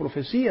 Porque las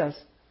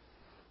profecías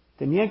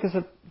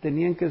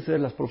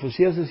las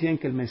profecías decían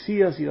que el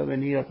Mesías iba a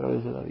venir a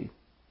través de David.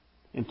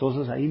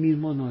 Entonces ahí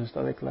mismo nos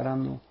está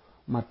declarando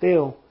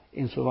Mateo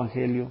en su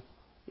evangelio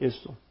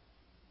esto.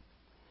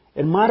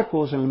 En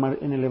Marcos,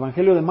 en el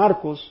evangelio de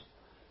Marcos,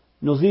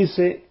 nos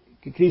dice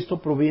que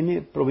Cristo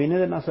proviene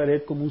de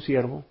Nazaret como un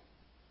siervo.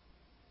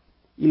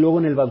 Y luego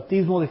en el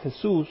bautismo de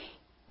Jesús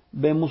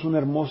vemos una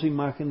hermosa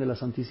imagen de la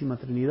Santísima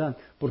Trinidad.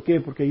 ¿Por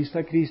qué? Porque ahí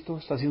está Cristo,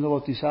 está siendo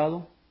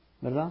bautizado,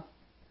 ¿verdad?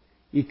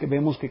 Y que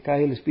vemos que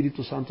cae el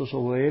Espíritu Santo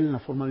sobre él en la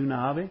forma de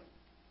una ave.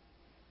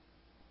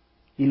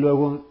 Y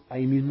luego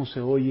ahí mismo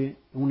se oye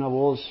una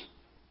voz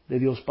de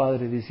Dios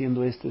Padre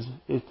diciendo, este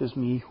es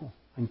mi Hijo,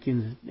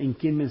 en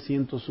quien me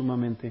siento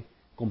sumamente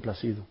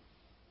complacido.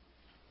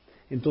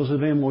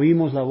 Entonces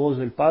oímos la voz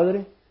del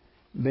Padre,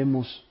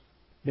 vemos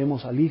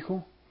al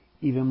Hijo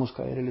y vemos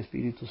caer el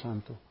Espíritu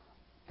Santo.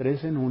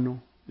 3 en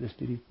 1,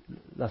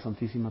 la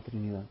Santísima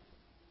Trinidad.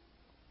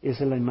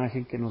 Esa es la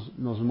imagen que nos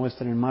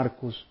muestra en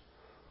Marcos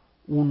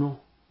 1,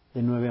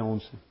 de 9 a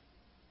 11.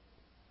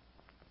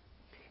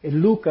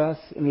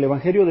 En el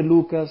Evangelio de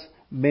Lucas,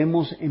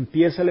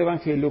 empieza el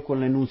Evangelio con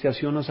la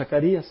enunciación a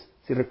Zacarías.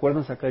 Si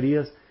recuerdan,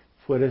 Zacarías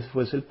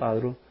fuese el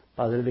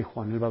padre de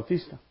Juan el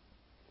Bautista.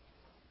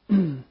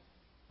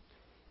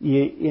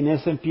 Y en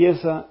eso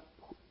empieza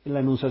la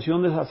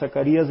enunciación de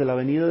Zacarías de la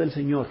venida del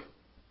Señor.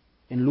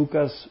 En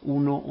Lucas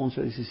 1,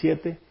 11,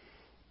 17.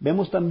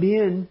 Vemos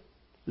también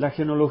la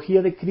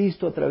genealogía de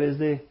Cristo a través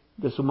de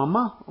su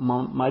mamá,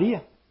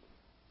 María,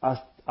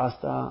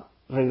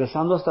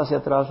 regresando hasta hacia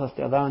atrás,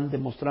 hasta Adán,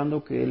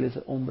 demostrando que Él es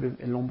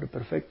el hombre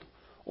perfecto.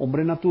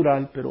 Hombre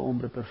natural, pero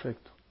hombre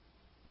perfecto.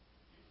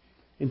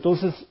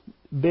 Entonces,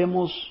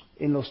 vemos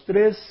en los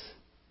 3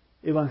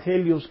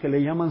 evangelios que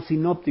le llaman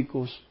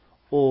sinópticos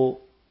o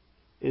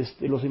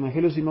los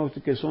evangelios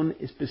sinópticos que son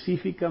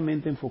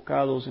específicamente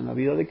enfocados en la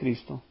vida de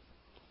Cristo,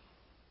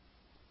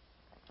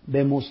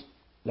 vemos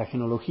la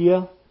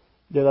genealogía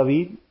de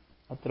David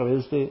a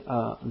través de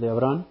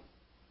Abraham,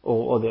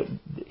 o de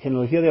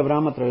genealogía de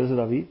Abraham a través de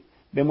David.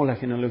 Vemos la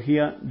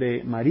genealogía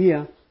de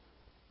María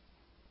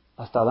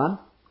hasta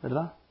Adán,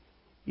 ¿verdad?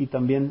 Y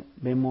también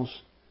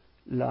vemos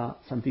la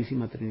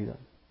Santísima Trinidad.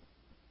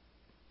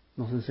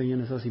 Nos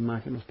enseñan esas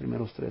imágenes los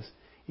primeros tres.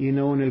 Y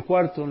luego en el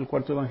cuarto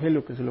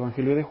evangelio, que es el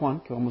evangelio de Juan,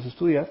 que vamos a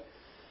estudiar,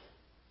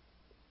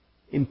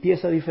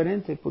 empieza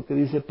diferente porque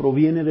dice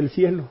proviene del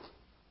cielo,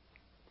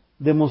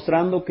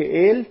 demostrando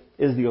que Él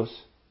es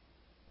Dios.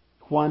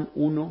 Juan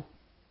 1,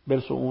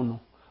 verso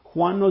 1.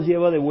 Juan nos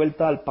lleva de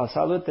vuelta al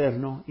pasado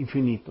eterno,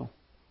 infinito,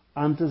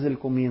 antes del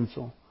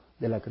comienzo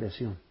de la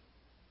creación,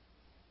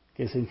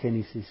 que es en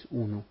Génesis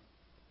 1,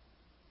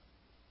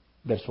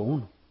 verso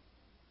 1.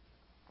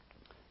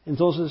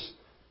 Entonces,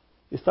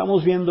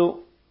 estamos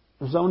viendo,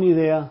 nos da una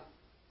idea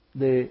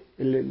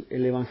del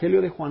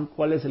Evangelio de Juan,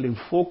 cuál es el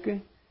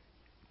enfoque,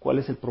 cuál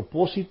es el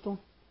propósito,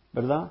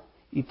 ¿verdad?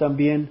 Y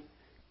también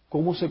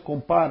cómo se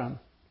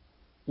comparan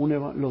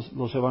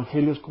los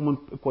evangelios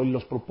con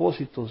los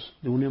propósitos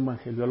de un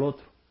evangelio al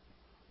otro.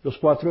 Los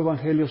 4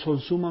 evangelios son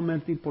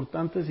sumamente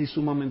importantes y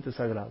sumamente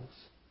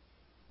sagrados.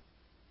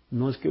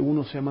 No es que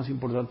uno sea más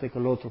importante que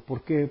el otro.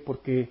 ¿Por qué?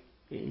 Porque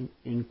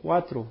en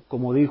 4,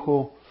 como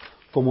dijo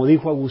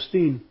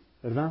Agustín,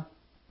 ¿verdad?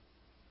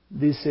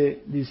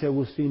 Dice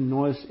Agustín,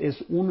 no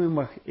es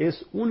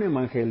un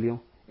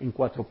evangelio en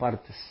 4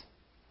 partes,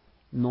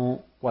 no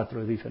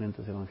 4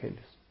 diferentes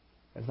evangelios,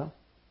 ¿verdad?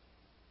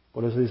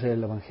 Por eso dice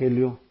el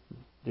evangelio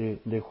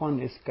de Juan,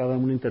 es cada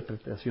una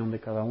interpretación de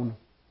cada uno.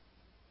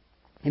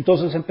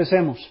 Entonces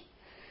empecemos.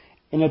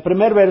 En el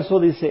primer verso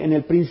dice, en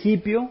el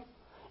principio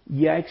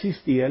ya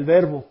existía el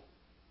verbo,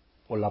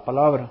 o la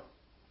palabra,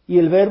 y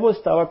el verbo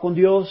estaba con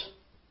Dios,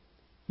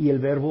 y el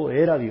verbo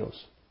era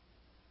Dios.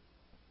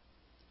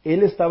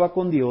 Él estaba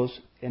con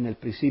Dios en el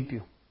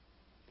principio.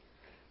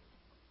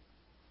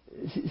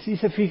 Si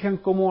se fijan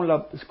cómo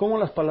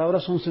las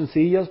palabras son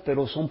sencillas,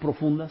 pero son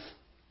profundas.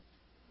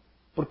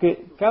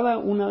 Porque cada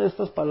una de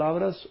estas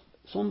palabras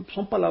son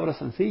palabras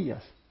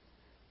sencillas,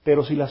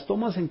 pero si las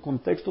tomas en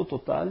contexto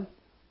total,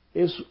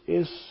 es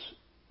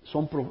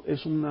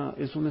una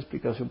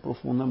explicación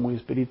profunda, muy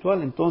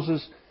espiritual.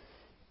 Entonces,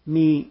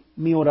 mi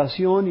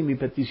oración y mi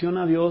petición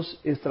a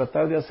Dios es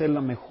tratar de hacer la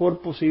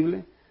mejor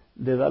posible,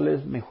 de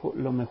darles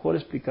la mejor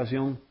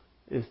explicación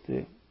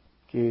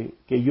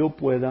que yo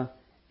pueda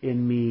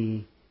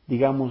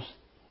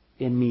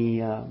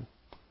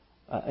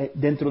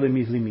dentro de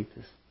mis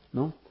límites,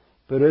 ¿no?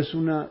 Pero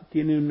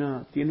tiene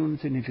un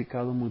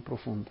significado muy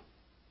profundo.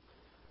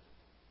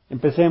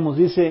 Empecemos,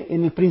 dice,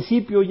 en el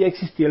principio ya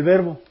existía el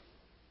verbo.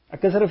 ¿A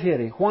qué se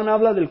refiere? Juan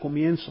habla del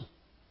comienzo,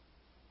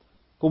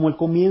 como el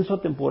comienzo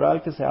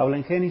temporal que se habla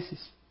en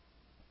Génesis.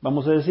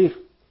 Vamos a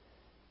decir,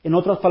 en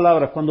otras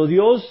palabras, cuando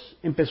Dios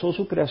empezó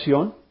su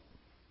creación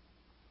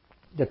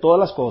de todas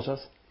las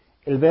cosas,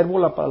 el verbo,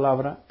 la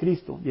palabra,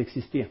 Cristo, ya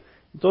existía.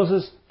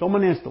 Entonces,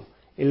 tomen esto,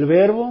 el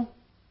verbo,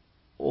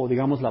 o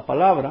digamos la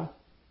palabra,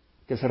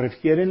 que se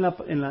refiere en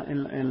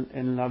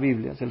la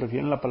Biblia, se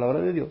refiere a la palabra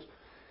de Dios,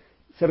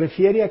 se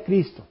refiere a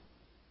Cristo.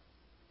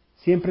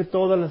 Siempre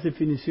todas las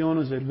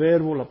definiciones del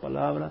verbo, la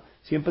palabra,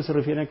 siempre se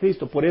refieren a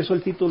Cristo. Por eso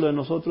el título de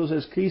nosotros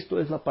es Cristo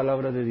es la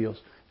palabra de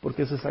Dios,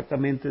 porque es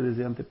exactamente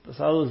desde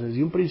antepasados,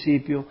 desde un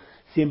principio,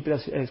 siempre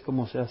es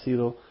como se ha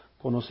sido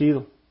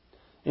conocido.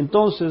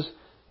 Entonces,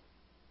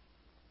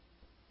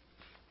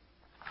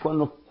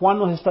 cuando Juan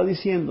nos está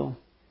diciendo,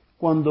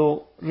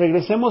 cuando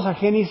regresemos a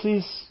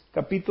Génesis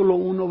capítulo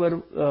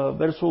 1,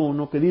 verso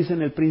 1, que dice,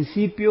 en el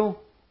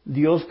principio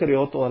Dios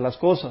creó todas las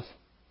cosas.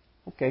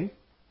 Ok,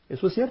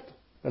 eso es cierto,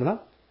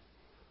 ¿verdad?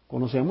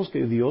 Conocemos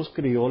que Dios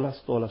creó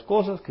todas las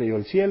cosas, creó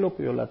el cielo,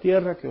 creó la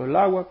tierra, creó el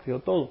agua, creó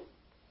todo,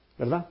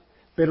 ¿verdad?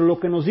 Pero lo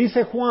que nos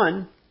dice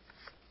Juan,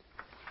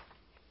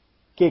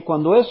 que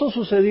cuando eso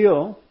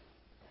sucedió,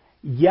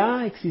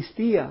 ya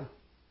existía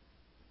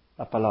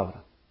la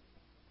palabra.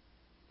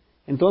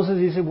 Entonces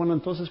dice, bueno,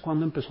 entonces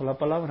 ¿cuándo empezó la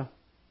palabra?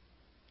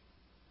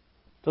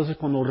 Entonces,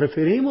 cuando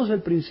referimos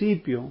al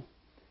principio,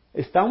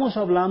 estamos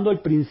hablando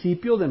del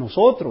principio de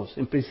nosotros,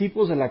 en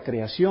principios de la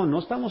creación. No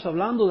estamos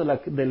hablando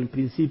del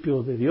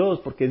principio de Dios,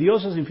 porque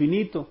Dios es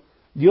infinito.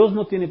 Dios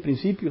no tiene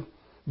principio.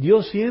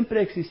 Dios siempre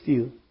ha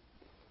existido.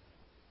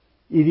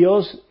 ¿Y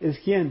Dios es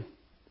quién?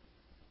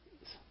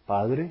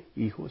 Padre,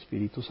 Hijo,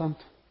 Espíritu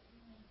Santo.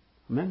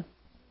 Amén.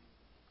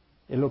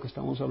 Es lo que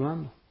estamos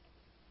hablando.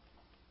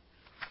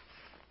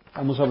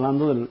 Estamos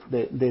hablando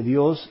de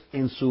Dios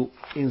en su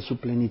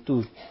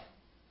plenitud.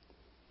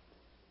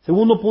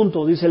 Segundo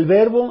punto, dice, el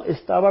verbo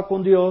estaba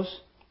con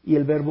Dios y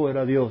el verbo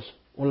era Dios.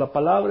 O la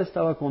palabra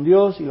estaba con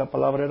Dios y la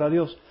palabra era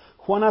Dios.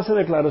 Juan hace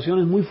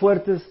declaraciones muy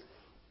fuertes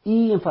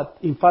y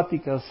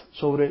enfáticas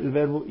sobre el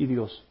verbo y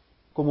Dios,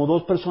 como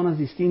dos personas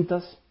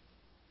distintas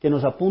que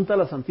nos apunta a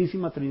la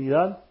Santísima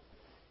Trinidad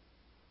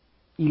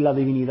y la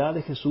divinidad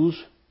de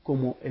Jesús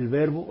como el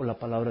verbo o la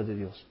palabra de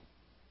Dios.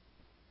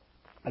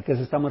 ¿A qué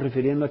se estamos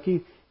refiriendo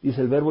aquí?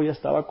 Dice, el verbo ya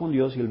estaba con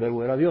Dios y el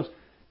verbo era Dios.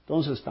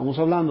 Entonces, estamos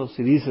hablando,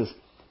 si dices,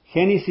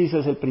 Génesis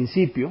es el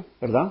principio,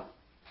 ¿verdad?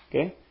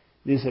 ¿Qué?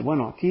 Dice,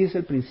 bueno, aquí es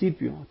el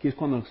principio, aquí es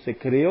cuando se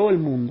creó el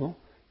mundo,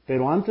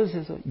 pero antes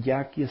de eso, ya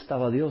aquí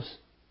estaba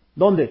Dios.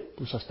 ¿Dónde?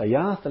 Pues hasta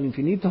allá, hasta el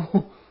infinito.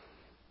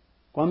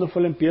 ¿Cuándo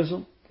fue el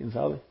empiezo? ¿Quién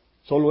sabe?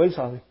 Solo Él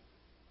sabe.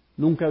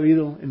 Nunca ha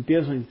habido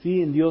empiezo en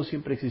sí, en Dios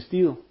siempre ha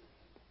existido.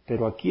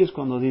 Pero aquí es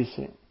cuando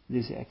dice,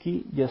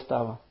 aquí ya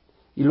estaba.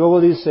 Y luego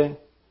dice,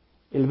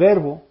 el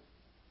verbo,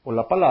 o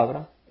la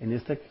palabra, en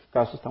este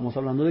caso estamos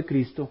hablando de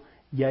Cristo,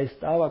 ya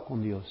estaba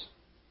con Dios.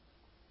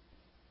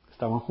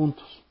 Estaban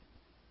juntos.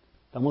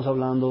 Estamos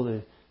hablando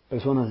de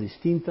personas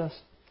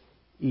distintas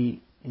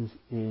y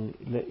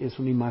es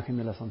una imagen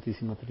de la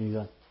Santísima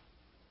Trinidad.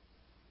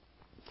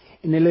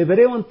 En el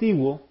hebreo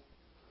antiguo,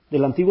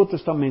 del Antiguo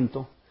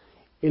Testamento,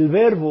 el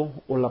verbo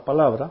o la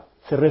palabra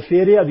se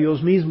refiere a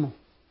Dios mismo.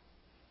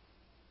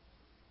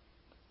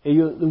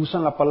 Ellos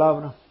usan la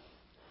palabra.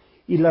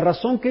 Y la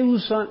razón que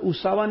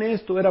usaban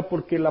esto era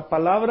porque la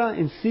palabra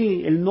en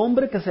sí, el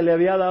nombre que se le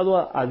había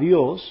dado a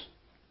Dios,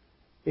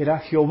 era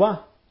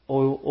Jehová,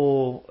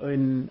 o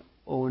en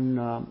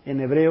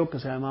hebreo que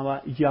se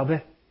llamaba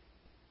Yahvé.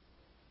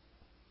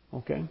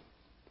 ¿Ok?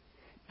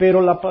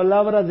 Pero la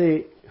palabra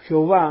de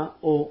Jehová,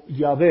 o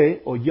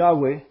Yahvé, o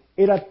Yahweh,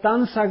 era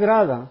tan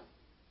sagrada,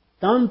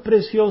 tan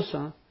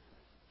preciosa,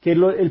 que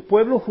el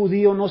pueblo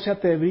judío no se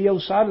atrevía a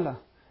usarla.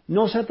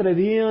 No se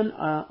atrevían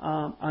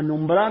a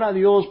nombrar a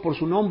Dios por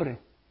su nombre.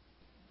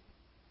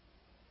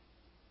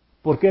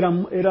 Porque era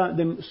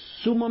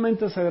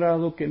sumamente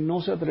sagrado que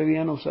no se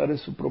atrevían a usar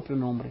su propio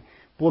nombre.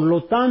 Por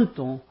lo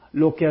tanto,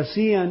 lo que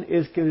hacían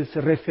es que se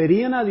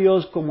referían a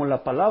Dios como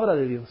la palabra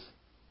de Dios.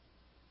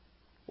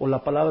 O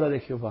la palabra de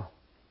Jehová.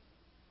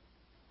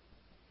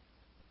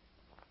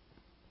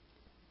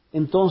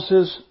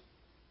 Entonces,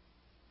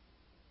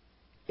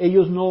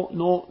 ellos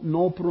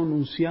no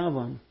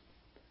pronunciaban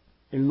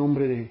el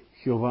nombre de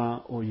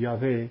Jehová o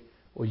Yahvé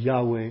o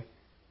Yahweh,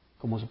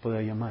 como se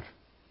pueda llamar.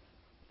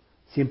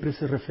 Siempre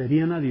se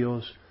referían a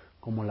Dios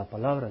como la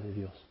palabra de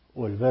Dios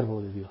o el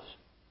verbo de Dios.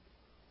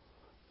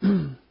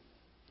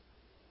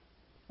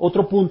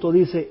 Otro punto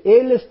dice,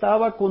 Él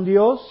estaba con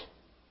Dios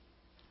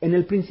en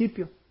el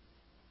principio.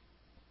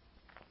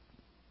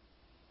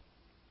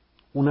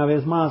 Una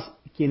vez más,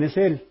 ¿quién es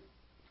Él?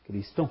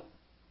 Cristo.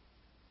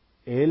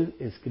 Él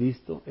es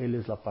Cristo, Él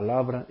es la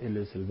palabra, Él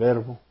es el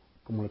verbo,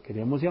 como lo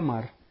queríamos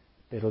llamar,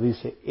 pero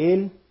dice,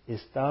 Él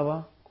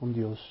estaba con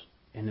Dios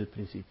en el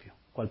principio.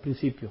 ¿Cuál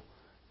principio?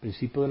 El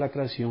principio de la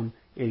creación,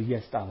 Él ya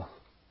estaba.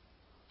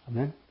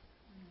 Amén.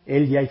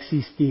 Él ya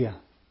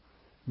existía.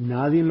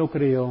 Nadie lo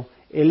creó.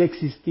 Él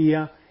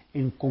existía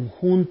en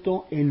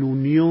conjunto, en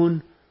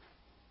unión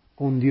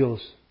con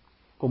Dios,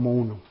 como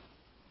uno.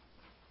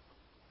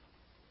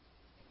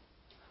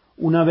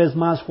 Una vez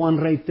más, Juan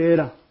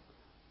reitera,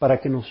 para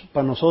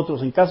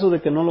nosotros, en caso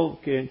de que no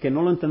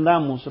lo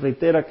entendamos,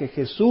 reitera que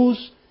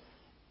Jesús,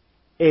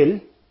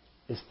 Él,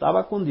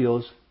 estaba con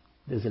Dios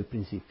desde el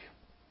principio.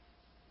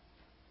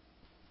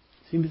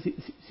 ¿Sí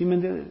me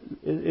entiende?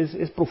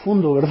 Es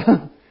profundo,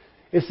 ¿verdad?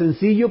 Es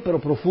sencillo, pero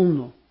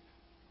profundo.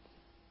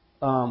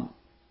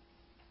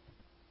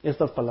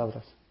 Estas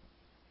palabras.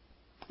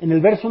 En el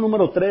verso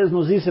número 3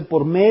 nos dice,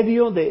 por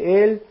medio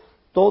de Él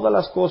todas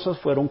las cosas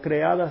fueron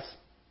creadas.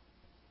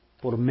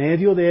 Por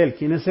medio de Él.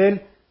 ¿Quién es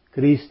Él?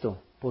 Cristo.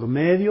 Por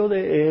medio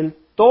de Él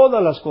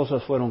todas las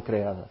cosas fueron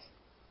creadas.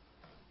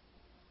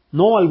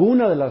 No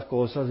alguna de las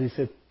cosas,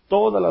 dice,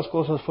 todas las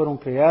cosas fueron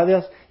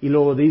creadas. Y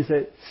luego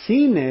dice,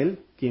 sin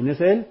Él, ¿quién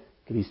es Él?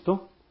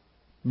 Cristo.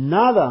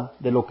 Nada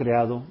de lo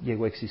creado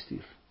llegó a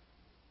existir.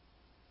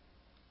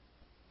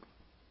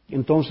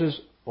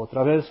 Entonces,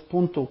 otra vez,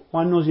 punto.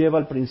 Juan nos lleva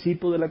al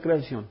principio de la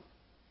creación.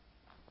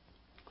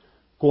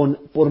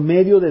 Por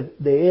medio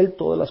de Él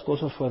todas las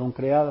cosas fueron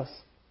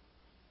creadas.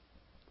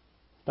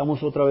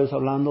 Estamos otra vez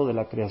hablando de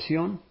la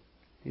creación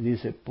y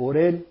dice, por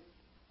Él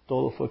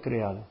todo fue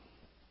creado.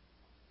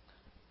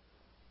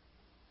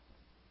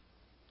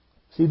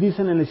 Si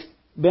dicen,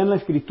 vean la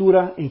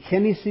escritura en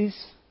Génesis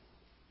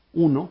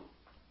 1,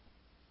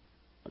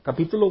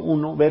 capítulo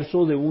 1,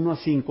 versos de 1 a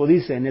 5,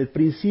 dice, en el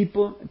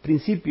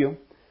principio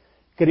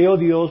creó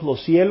Dios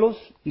los cielos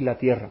y la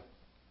tierra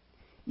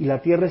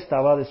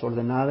estaba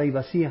desordenada y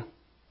vacía,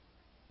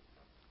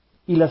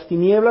 y las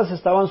tinieblas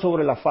estaban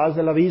sobre la faz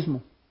del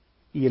abismo,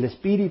 y el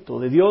Espíritu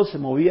de Dios se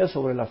movía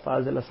sobre la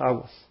faz de las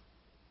aguas.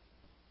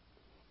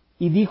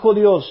 Y dijo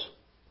Dios,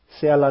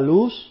 sea la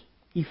luz,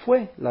 y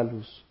fue la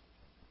luz.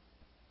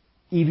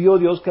 Y vio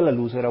Dios que la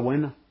luz era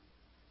buena.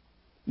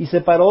 Y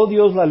separó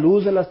Dios la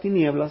luz de las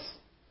tinieblas,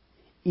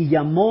 y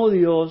llamó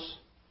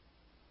Dios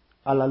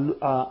a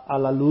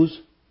la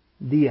luz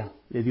día.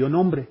 Le dio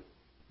nombre.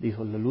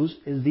 Dijo, la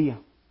luz es día.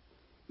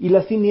 Y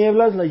las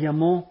tinieblas la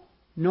llamó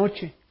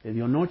noche. Le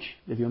dio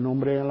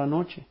nombre a la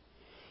noche.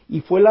 Y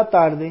fue la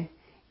tarde,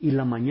 y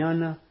la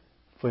mañana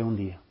fue un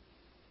día.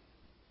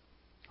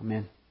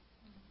 Amén.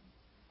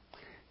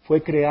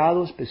 Fue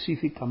creado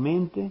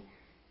específicamente,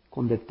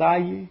 con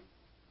detalle,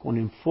 con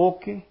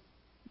enfoque,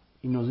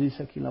 Y nos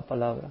dice aquí la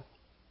palabra,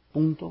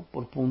 punto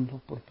por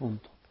punto por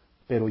punto.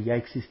 Pero ya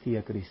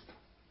existía Cristo.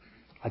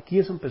 Aquí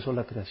es empezó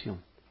la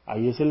creación.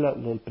 Ahí es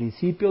el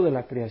principio de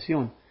la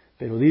creación.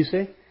 Pero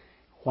dice,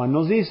 Juan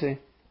nos dice,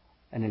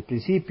 en el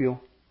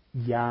principio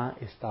ya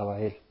estaba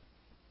Él.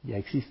 Ya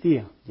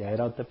existía, ya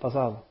era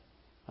antepasado.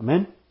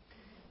 Amén.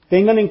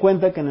 Tengan en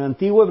cuenta que en el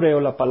antiguo hebreo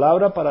la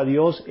palabra para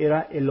Dios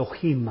era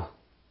Elohim.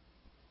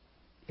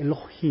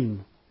 Elohim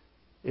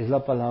es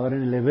la palabra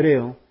en el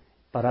hebreo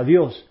para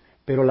Dios.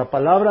 Pero la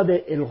palabra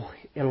de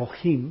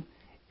Elohim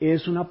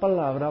es una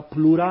palabra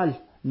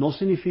plural. No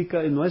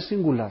significa, no es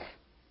singular.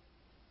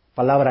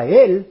 Palabra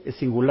Él es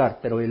singular,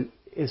 pero Él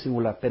es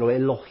singular. Pero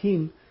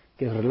Elohim,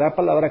 que es la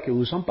palabra que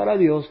usan para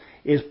Dios,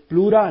 es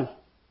plural.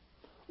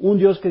 Un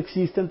Dios que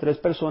existe en tres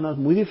personas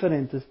muy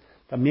diferentes,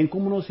 también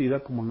conocida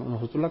como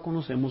nosotros la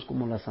conocemos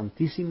como la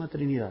Santísima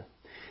Trinidad.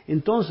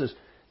 Entonces,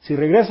 si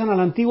regresan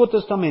al Antiguo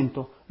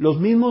Testamento, los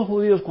mismos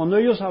judíos, cuando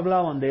ellos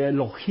hablaban de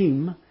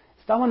Elohim,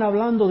 estaban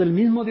hablando del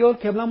mismo Dios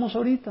que hablamos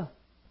ahorita.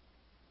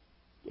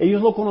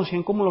 Ellos lo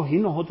conocían como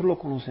Elohim, nosotros lo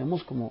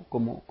conocemos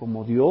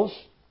como Dios,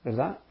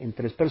 ¿verdad? En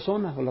tres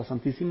personas, o la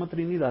Santísima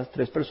Trinidad,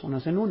 tres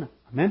personas en una.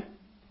 Amén.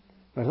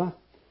 ¿Verdad?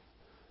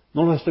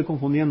 No los estoy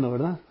confundiendo,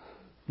 ¿verdad?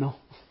 No.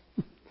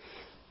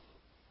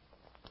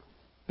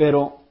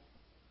 Pero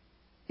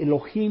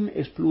Elohim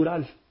es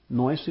plural,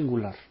 no es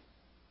singular.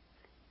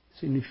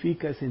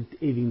 Significa,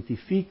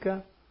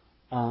 identifica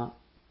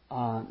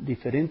a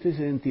diferentes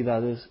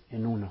identidades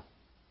en una.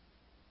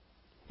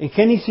 En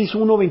Génesis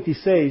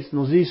 1:26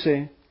 nos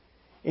dice,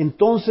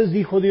 entonces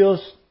dijo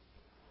Dios,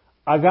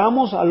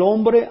 hagamos al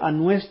hombre a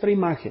nuestra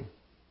imagen,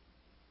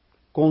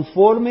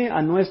 conforme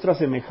a nuestra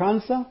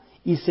semejanza,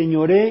 y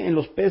señoree en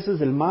los peces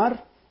del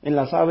mar, en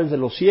las aves de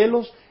los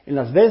cielos, en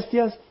las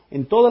bestias,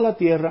 en toda la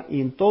tierra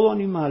y en todo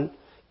animal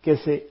que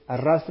se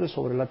arrastre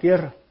sobre la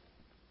tierra.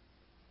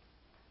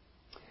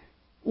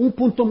 Un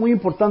punto muy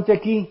importante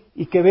aquí,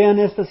 y que vean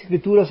estas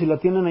escrituras si la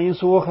tienen ahí en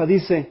su hoja,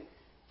 dice,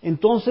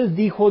 entonces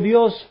dijo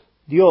Dios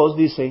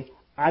dice,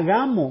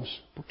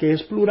 hagamos, porque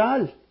es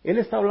plural. Él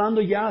está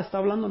hablando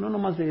no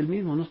nomás de él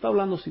mismo, no está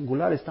hablando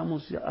singular,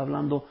 estamos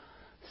hablando,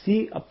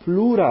 sí, a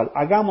plural.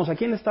 Hagamos, ¿a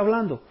quién le está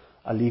hablando?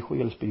 Al Hijo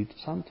y al Espíritu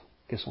Santo,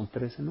 que son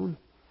tres en uno.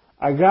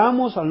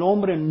 Hagamos al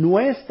hombre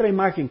nuestra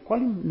imagen.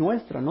 ¿Cuál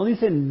nuestra? No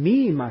dice en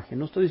mi imagen,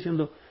 no estoy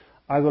diciendo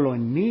hágalo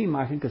en mi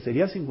imagen, que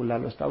sería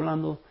singular, lo está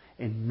hablando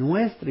en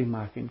nuestra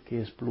imagen,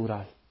 que es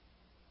plural.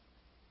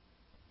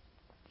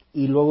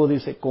 Y luego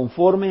dice,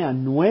 conforme a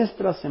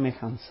nuestra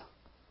semejanza.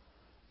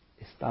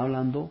 Está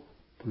hablando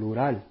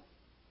plural,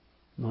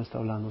 no está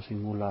hablando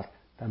singular.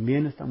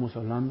 También estamos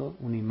hablando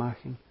una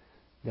imagen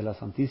de la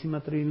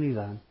Santísima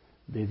Trinidad,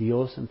 de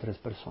Dios en tres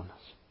personas.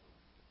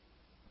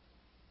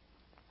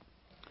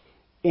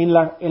 En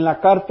la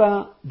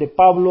carta de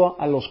Pablo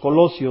a los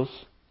Colosios,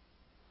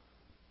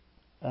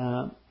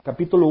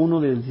 capítulo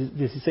 1, del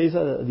 16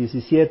 a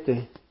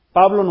 17,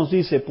 Pablo nos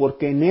dice,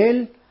 porque en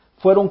Él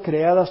fueron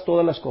creadas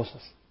todas las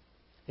cosas.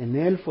 En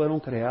Él fueron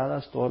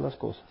creadas todas las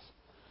cosas.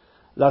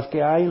 Las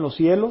que hay en los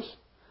cielos,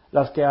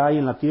 las que hay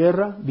en la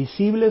tierra,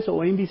 visibles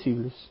o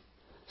invisibles.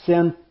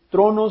 Sean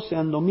tronos,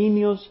 sean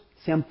dominios,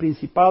 sean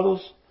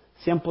principados,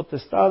 sean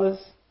potestades.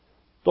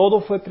 Todo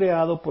fue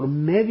creado por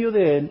medio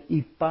de Él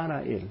y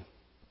para Él.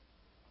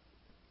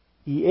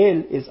 Y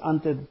Él es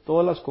antes de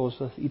todas las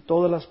cosas, y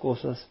todas las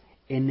cosas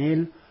en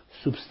Él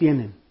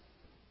subsisten.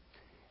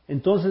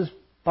 Entonces,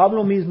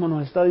 Pablo mismo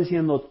nos está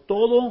diciendo,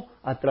 todo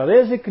a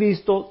través de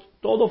Cristo,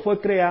 todo fue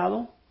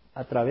creado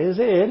a través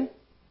de Él,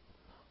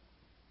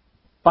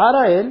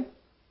 para Él,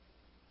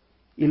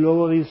 y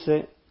luego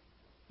dice,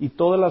 y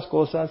todas las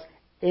cosas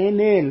en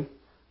Él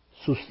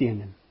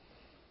sostienen.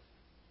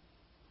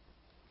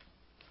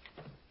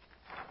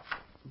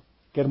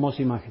 Qué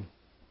hermosa imagen.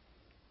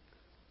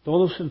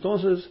 Todos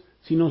entonces,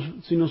 si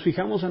nos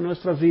fijamos en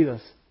nuestras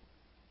vidas,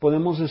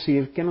 podemos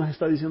decir, ¿qué nos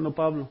está diciendo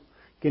Pablo?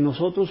 Que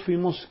nosotros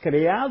fuimos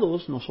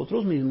creados,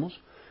 nosotros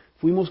mismos,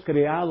 fuimos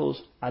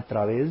creados a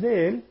través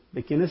de Él.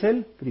 ¿De quién es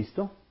Él?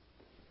 Cristo.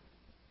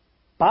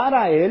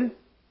 Para Él,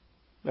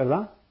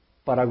 ¿verdad?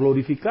 Para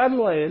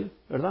glorificarlo a Él,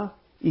 ¿verdad?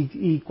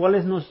 ¿Y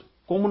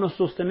cómo nos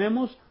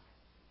sostenemos?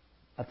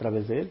 A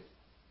través de Él.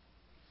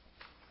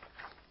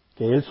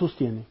 Que Él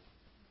sostiene.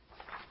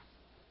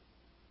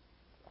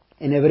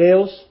 En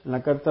Hebreos, en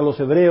la carta a los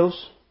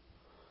Hebreos,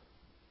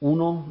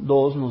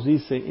 1:2 nos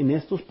dice, en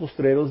estos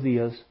postreros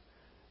días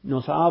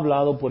nos ha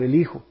hablado por el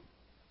Hijo,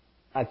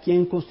 a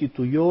quien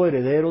constituyó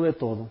heredero de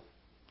todo,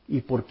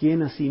 y por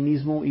quien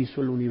asimismo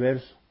hizo el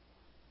universo.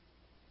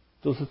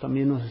 Entonces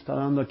también nos está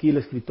dando aquí el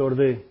escritor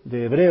de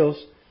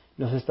Hebreos,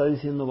 nos está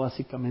diciendo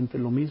básicamente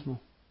lo mismo,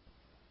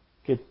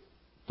 que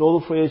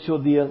todo fue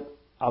hecho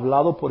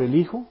hablado por el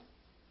Hijo,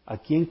 a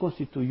quien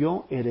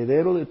constituyó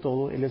heredero de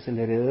todo, Él es el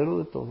heredero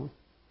de todo,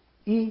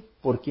 y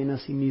por quien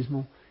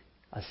asimismo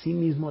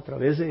a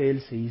través de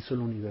Él se hizo el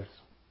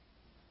universo.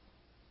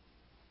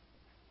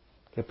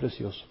 Qué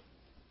precioso.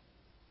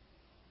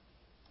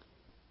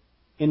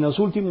 En los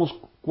últimos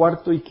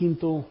cuarto y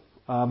quinto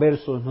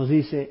versos nos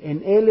dice,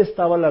 en Él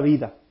estaba la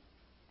vida,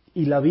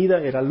 y la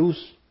vida era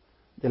luz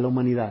de la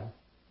humanidad.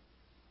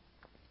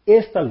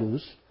 Esta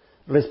luz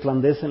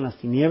resplandece en las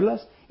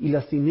tinieblas y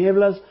las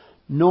tinieblas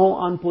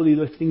no han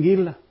podido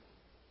extinguirla.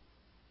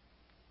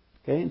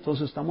 ¿Okay?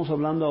 Entonces estamos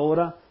hablando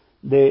ahora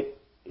de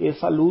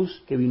esa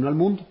luz que vino al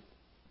mundo.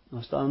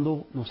 Nos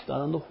está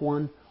dando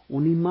Juan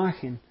una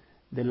imagen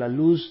de la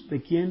luz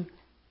de ¿quién?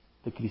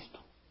 De Cristo.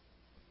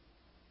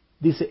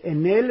 Dice,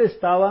 en Él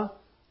estaba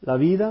la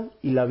vida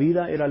y la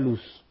vida era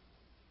luz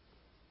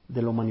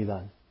de la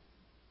humanidad.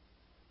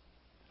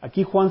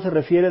 Aquí Juan se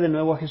refiere de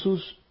nuevo a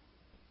Jesús.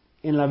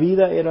 En la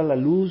vida era la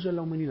luz de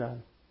la humanidad.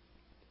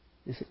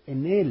 Dice,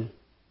 en Él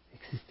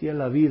existía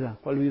la vida.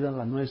 ¿Cuál vida?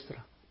 La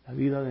nuestra, la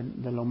vida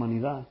de la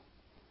humanidad.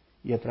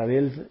 Y a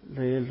través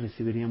de Él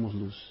recibiríamos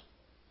luz.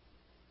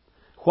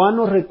 Juan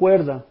nos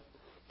recuerda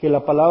que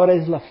la palabra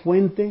es la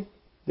fuente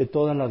de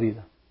toda la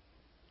vida.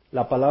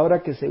 La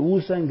palabra que se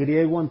usa en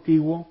griego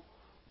antiguo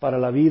para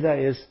la vida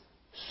es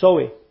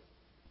zoe,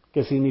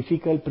 que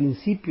significa el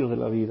principio de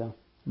la vida,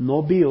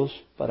 no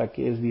bios, para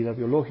que es vida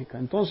biológica.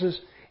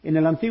 Entonces, en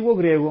el antiguo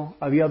griego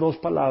había dos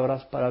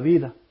palabras para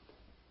vida.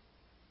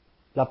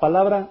 La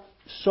palabra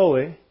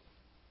zoe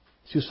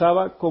se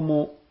usaba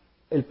como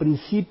el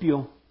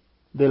principio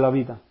de la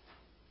vida.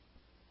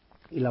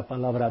 Y la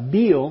palabra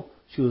bio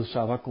se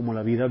usaba como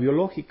la vida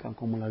biológica,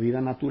 como la vida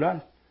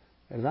natural,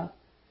 ¿verdad?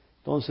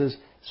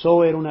 Entonces,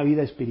 zoe era una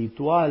vida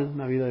espiritual,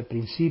 una vida de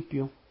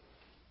principio.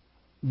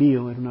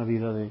 Bio era una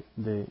vida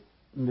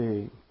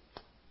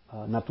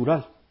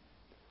natural.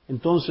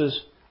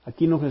 Entonces,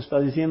 aquí nos está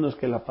diciendo es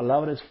que la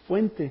palabra es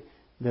fuente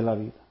de la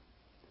vida.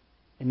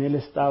 En Él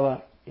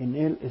estaba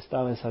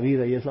esa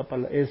vida y esa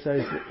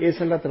es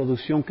la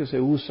traducción que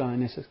se usa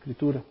en esa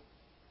escritura.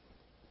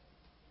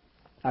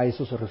 A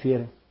eso se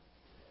refiere.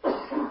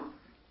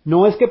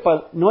 No es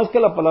que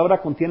la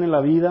palabra contiene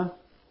la vida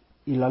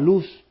y la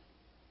luz,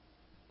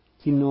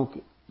 sino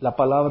que la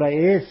palabra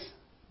es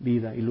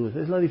vida y luz.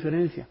 Es la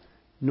diferencia.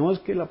 No es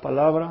que la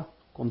palabra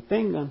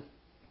contenga,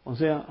 o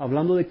sea,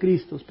 hablando de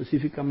Cristo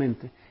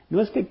específicamente,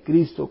 no es que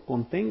Cristo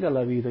contenga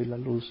la vida y la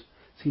luz,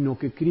 sino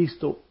que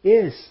Cristo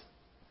es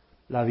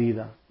la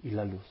vida y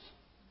la luz.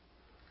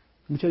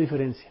 Mucha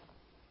diferencia.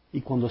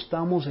 Y cuando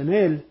estamos en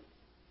Él,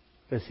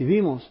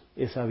 recibimos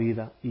esa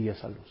vida y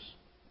esa luz.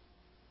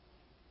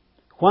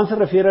 Juan se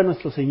refiere a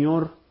nuestro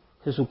Señor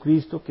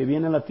Jesucristo que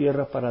viene a la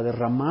tierra para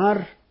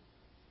derramar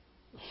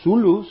su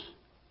luz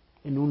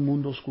en un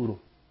mundo oscuro.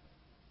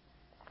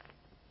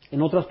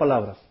 En otras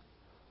palabras,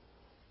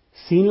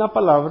 sin la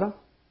palabra,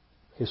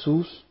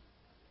 Jesús,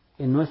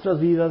 en nuestras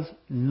vidas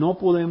no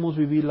podemos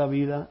vivir la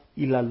vida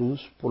y la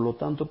luz, por lo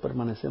tanto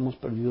permanecemos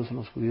perdidos en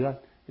la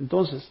oscuridad.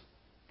 Entonces,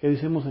 ¿qué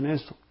decimos en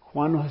esto?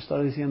 Juan nos está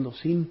diciendo,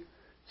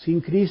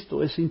 sin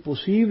Cristo es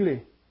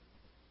imposible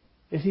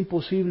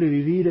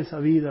vivir esa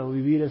vida o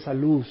vivir esa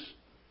luz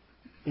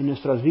en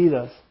nuestras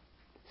vidas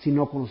si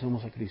no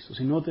conocemos a Cristo,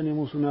 si no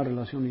tenemos una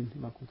relación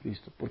íntima con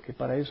Cristo, porque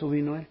para eso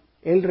vino Él.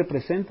 Él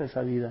representa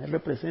esa vida, Él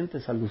representa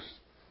esa luz.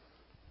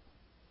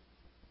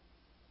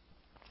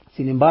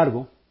 Sin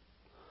embargo,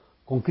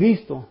 con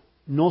Cristo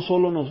no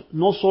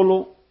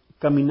solo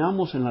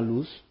caminamos en la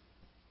luz,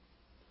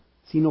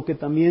 sino que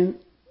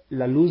también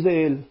la luz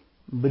de Él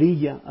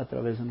brilla a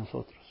través de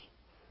nosotros.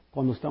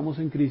 Cuando estamos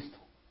en Cristo,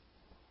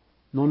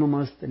 no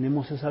nomás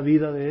tenemos esa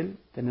vida de Él,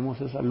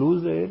 tenemos esa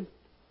luz de Él,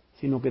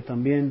 sino que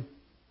también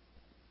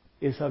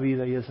esa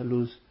vida y esa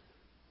luz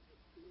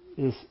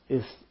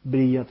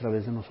brilla a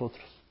través de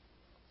nosotros.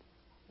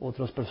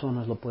 Otras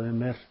personas lo pueden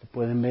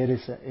ver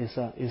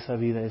esa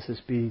vida, ese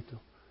espíritu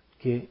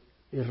que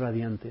es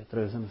radiante a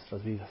través de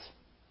nuestras vidas.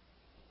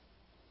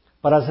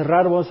 Para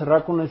cerrar, voy a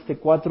cerrar con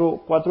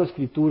cuatro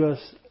escrituras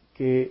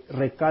que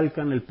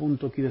recalcan el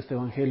punto aquí de este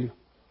evangelio.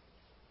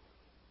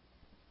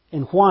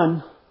 En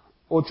Juan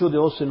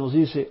 8:12 nos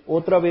dice,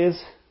 otra vez,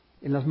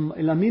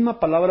 en la misma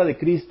palabra de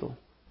Cristo,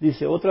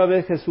 dice, otra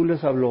vez Jesús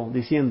les habló,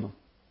 diciendo,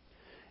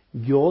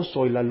 yo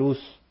soy la luz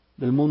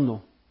del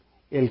mundo.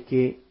 El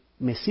que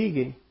me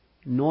sigue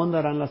no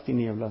andará en las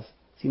tinieblas,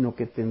 sino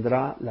que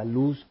tendrá la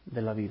luz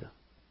de la vida.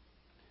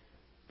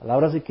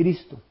 Palabras de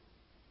Cristo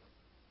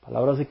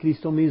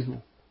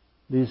mismo.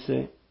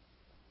 Dice,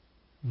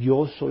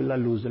 yo soy la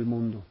luz del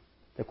mundo.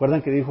 ¿Se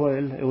acuerdan que dijo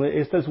él?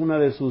 Esta es una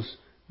de sus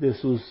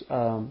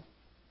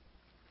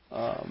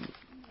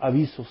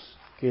avisos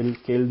que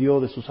él dio,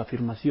 de sus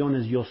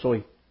afirmaciones, yo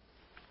soy.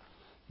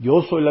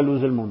 Yo soy la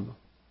luz del mundo.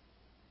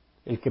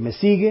 El que me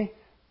sigue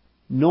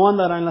no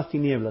andará en las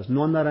tinieblas,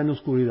 no andará en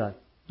oscuridad,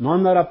 no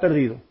andará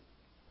perdido,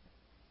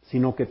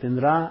 sino que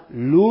tendrá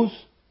luz,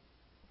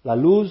 la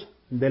luz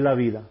de la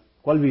vida.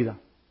 ¿Cuál vida?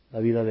 La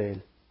vida de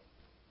Él.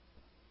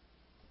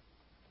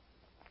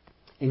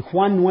 En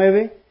Juan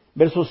 9,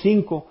 verso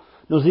 5,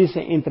 nos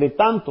dice, entre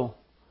tanto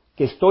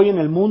que estoy en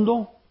el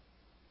mundo,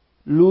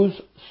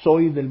 luz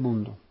soy del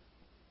mundo.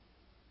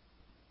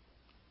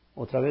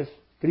 Otra vez,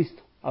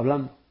 Cristo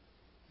hablando.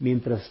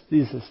 Mientras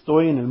dice,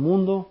 estoy en el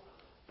mundo,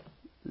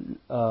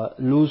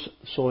 luz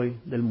soy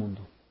del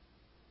mundo.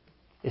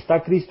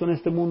 ¿Está Cristo en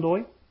este mundo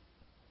hoy?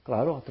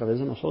 Claro, a través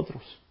de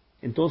nosotros.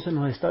 Entonces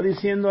nos está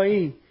diciendo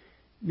ahí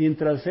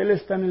mientras Él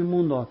está en el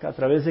mundo, ¿a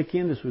través de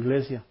quién? De su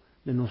iglesia,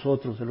 de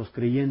nosotros, de los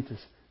creyentes.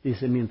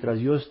 Dice, mientras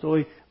yo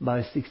estoy, va a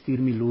existir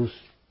mi luz.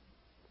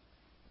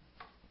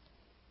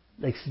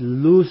 La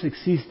luz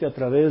existe a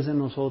través de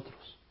nosotros.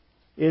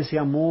 Ese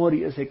amor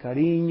y ese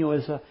cariño,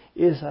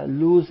 esa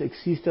luz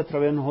existe a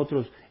través de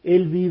nosotros.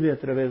 Él vive a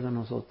través de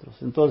nosotros.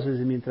 Entonces,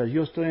 mientras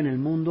yo estoy en el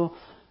mundo,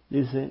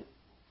 dice,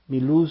 mi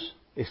luz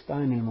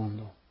está en el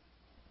mundo.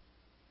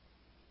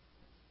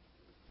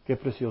 Qué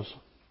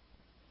precioso.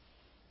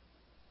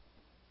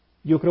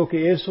 Yo creo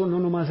que eso no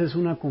nomás es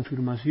una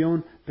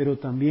confirmación, pero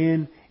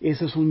también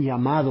eso es un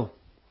llamado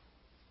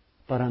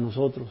para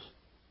nosotros,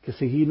 que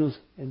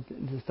seguimos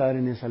de estar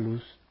en esa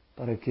luz,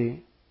 para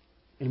que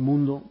el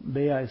mundo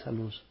vea esa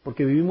luz.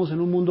 Porque vivimos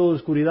en un mundo de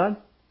oscuridad,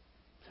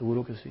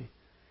 seguro que sí.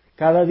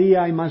 Cada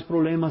día hay más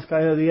problemas,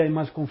 cada día hay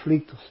más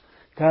conflictos,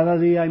 cada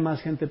día hay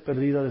más gente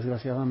perdida,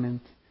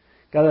 desgraciadamente.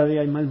 Cada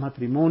día hay más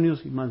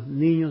matrimonios y más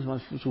niños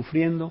más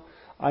sufriendo,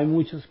 hay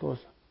muchas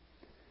cosas.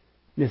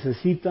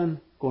 Necesitan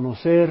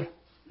conocer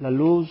la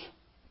luz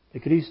de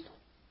Cristo.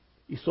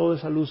 Y toda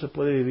esa luz se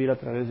puede vivir a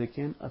través de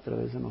 ¿quién? A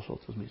través de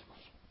nosotros mismos.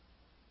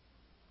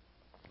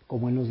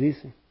 Como Él nos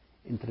dice,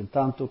 entre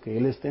tanto que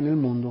Él esté en el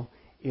mundo,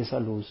 esa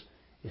luz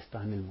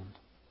está en el mundo.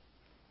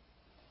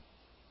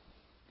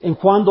 En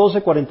Juan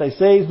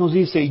 12:46 nos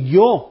dice,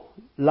 yo,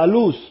 la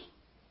luz,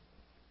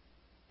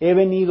 he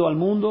venido al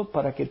mundo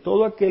para que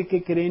todo aquel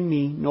que cree en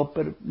mí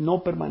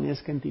no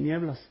permanezca en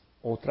tinieblas.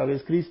 Otra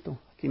vez Cristo,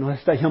 aquí nos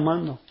está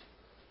llamando.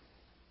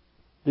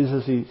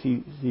 Dice,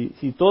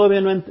 si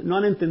todavía no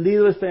han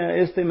entendido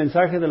este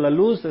mensaje de la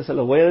luz, se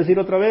lo voy a decir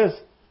otra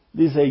vez.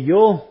 Dice,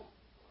 yo,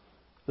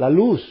 la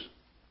luz,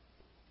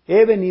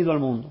 he venido al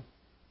mundo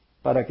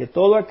para que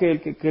todo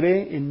aquel que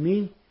cree en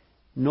mí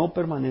no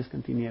permanezca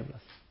en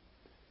tinieblas.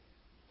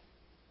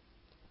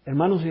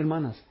 Hermanos y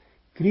hermanas,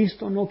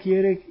 Cristo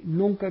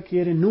nunca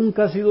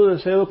ha sido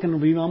deseo que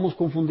nos vivamos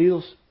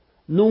confundidos.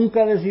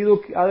 Nunca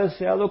ha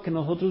deseado que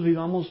nosotros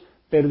vivamos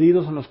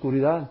perdidos en la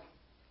oscuridad.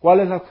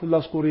 ¿Cuál es la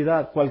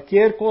oscuridad?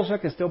 Cualquier cosa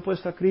que esté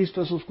opuesta a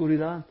Cristo es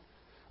oscuridad.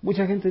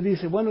 Mucha gente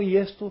dice, bueno,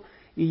 esto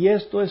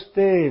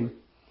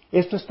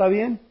está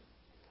bien,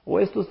 o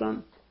esto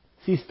está.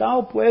 Si está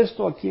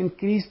opuesto a quien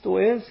Cristo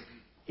es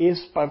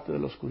parte de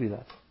la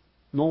oscuridad.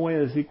 No voy a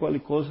decir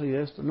cuál cosa y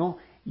esto, no.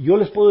 Yo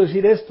les puedo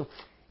decir esto.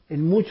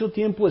 En mucho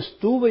tiempo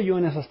estuve yo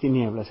en esas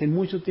tinieblas, en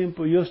mucho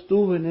tiempo yo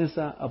estuve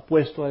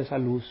apuesto a esa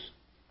luz.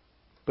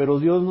 Pero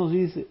Dios nos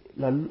dice,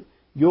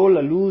 yo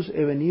la luz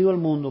he venido al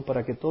mundo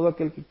para que todo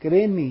aquel que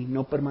cree en mí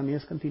no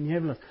permanezca en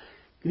tinieblas.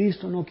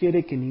 Cristo no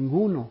quiere que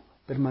ninguno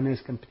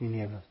permanezca en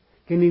tinieblas,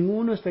 que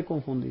ninguno esté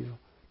confundido,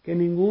 que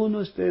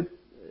ninguno esté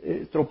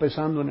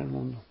tropezando en el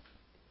mundo,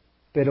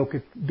 pero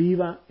que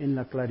viva en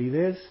la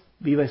claridad,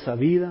 viva esa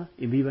vida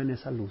y viva en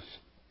esa luz.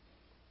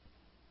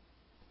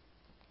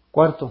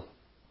 Cuarto,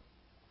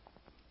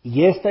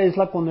 y esta es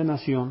la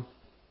condenación.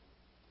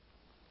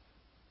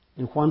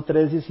 En Juan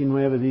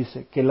 3:19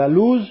 dice que la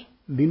luz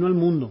vino al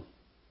mundo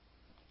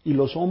y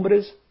los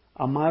hombres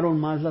amaron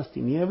más las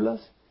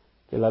tinieblas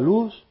que la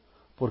luz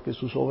porque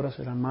sus obras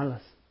eran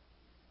malas.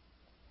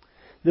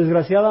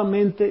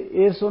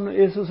 Desgraciadamente eso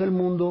es el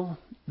mundo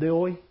de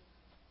hoy.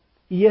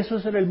 Y eso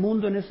era el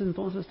mundo en ese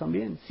entonces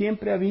también.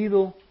 Siempre ha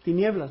habido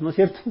tinieblas, ¿no es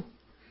cierto?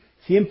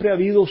 Siempre ha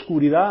habido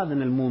oscuridad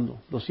en el mundo,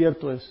 lo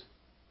cierto es.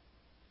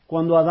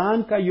 Cuando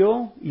Adán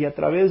cayó y a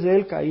través de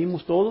él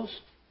caímos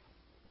todos,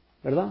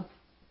 ¿verdad?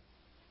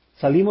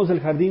 Salimos del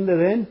jardín de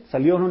Edén,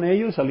 salieron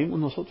ellos, salimos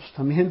nosotros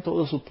también,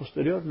 todo su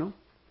posterior, ¿no?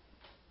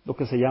 Lo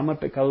que se llama el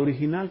pecado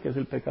original, que es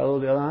el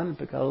pecado de Adán, el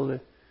pecado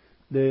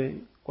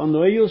de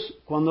cuando ellos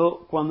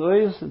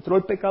entró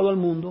el pecado al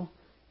mundo,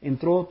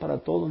 entró para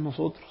todos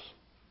nosotros.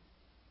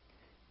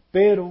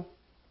 Pero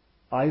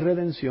hay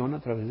redención a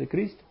través de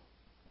Cristo.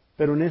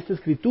 Pero en esta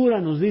escritura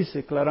nos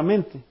dice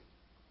claramente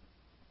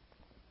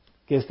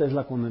que esta es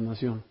la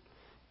condenación.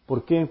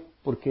 ¿Por qué?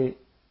 Porque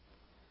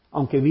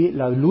aunque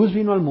la luz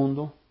vino al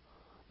mundo,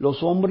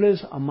 los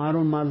hombres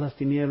amaron más las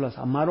tinieblas,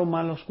 amaron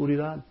más la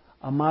oscuridad,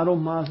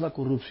 amaron más la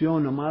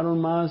corrupción,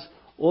 amaron más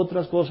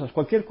otras cosas,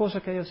 cualquier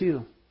cosa que haya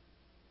sido.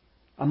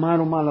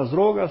 Amaron más las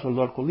drogas o el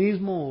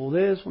alcoholismo o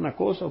de eso, una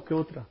cosa o que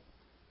otra,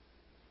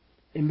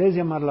 en vez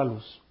de amar la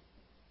luz.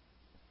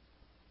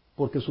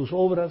 Porque sus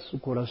obras, su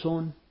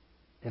corazón,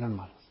 eran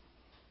malas.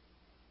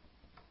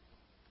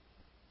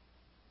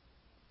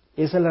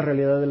 Esa es la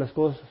realidad de las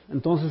cosas.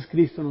 Entonces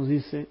Cristo nos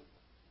dice,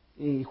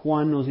 y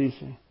Juan nos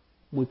dice,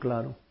 muy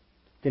claro,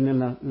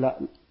 tienen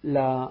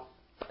la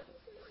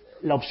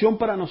opción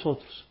para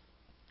nosotros.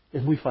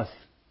 Es muy fácil.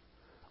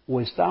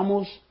 O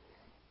estamos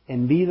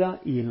en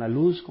vida y en la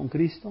luz con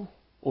Cristo,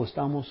 o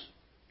estamos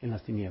en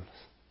las tinieblas.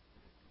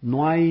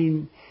 No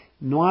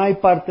hay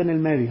parte en el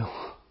medio.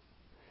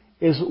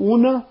 Es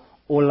una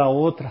o la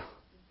otra.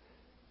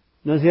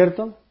 ¿No es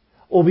cierto?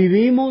 O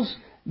vivimos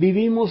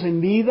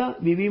en vida,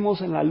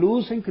 vivimos en la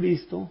luz en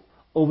Cristo,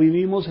 o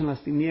vivimos en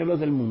las tinieblas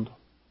del mundo.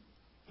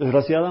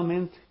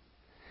 Desgraciadamente.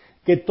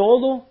 Que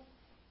todo,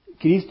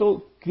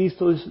 Cristo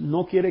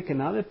no quiere que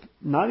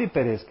nadie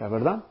perezca,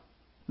 ¿verdad?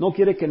 No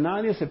quiere que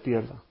nadie se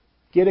pierda.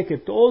 Quiere que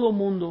todo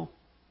mundo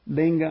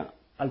venga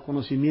al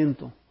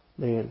conocimiento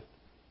de Él,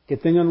 que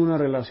tengan una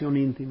relación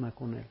íntima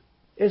con Él.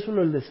 Eso es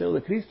el deseo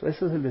de Cristo,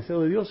 ese es el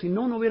deseo de Dios. Si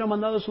no, no hubiera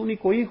mandado a su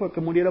único Hijo a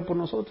que muriera por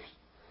nosotros.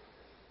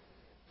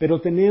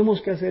 Pero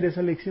tenemos que hacer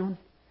esa elección.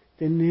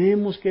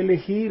 Tenemos que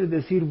elegir,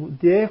 decir,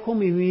 dejo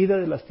mi vida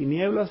de las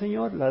tinieblas,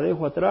 Señor, la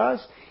dejo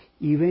atrás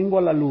y vengo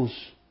a la luz.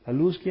 ¿La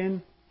luz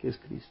quién? Que es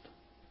Cristo.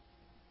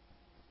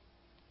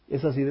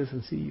 Es así de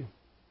sencillo.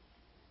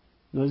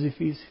 No es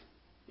difícil.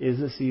 Es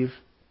decir,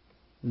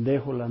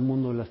 dejo el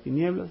mundo de las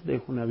tinieblas,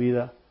 dejo una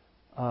vida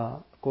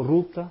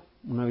corrupta,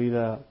 una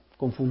vida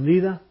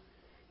confundida,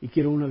 y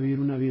quiero vivir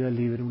una vida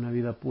libre, una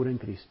vida pura en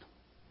Cristo.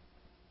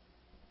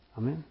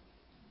 Amén.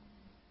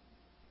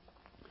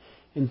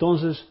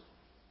 Entonces,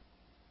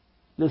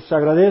 les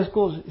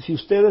agradezco si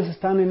ustedes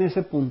están en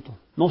ese punto.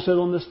 No sé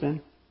dónde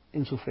estén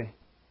en su fe.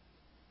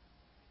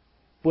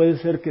 Puede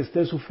ser que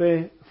esté su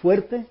fe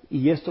fuerte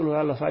y esto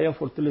las haya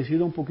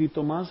fortalecido un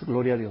poquito más,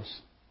 gloria a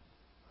Dios.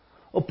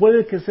 O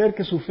puede ser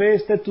que su fe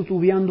esté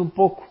titubeando un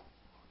poco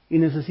y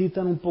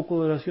necesitan un poco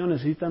de oración,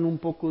 necesitan un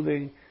poco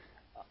de...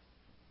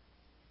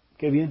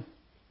 Qué bien,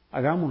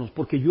 hagámonos,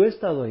 porque yo he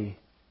estado ahí.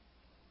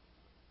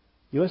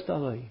 Yo he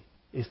estado ahí.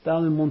 He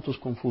estado en montos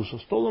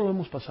confusos. Todo lo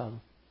hemos pasado.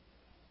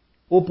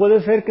 O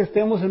puede ser que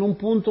estemos en un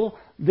punto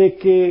de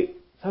que,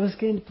 ¿sabes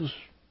qué? Pues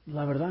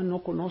la verdad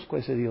no conozco a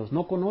ese Dios,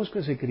 no conozco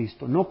a ese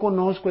Cristo, no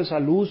conozco esa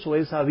luz o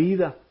esa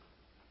vida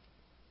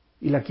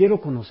y la quiero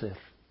conocer.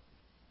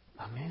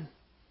 Amén.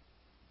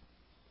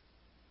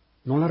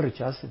 No la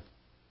rechacen.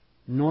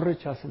 No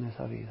rechacen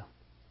esa vida.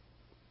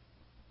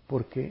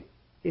 Porque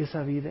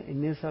esa vida,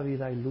 en esa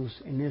vida hay luz,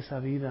 en esa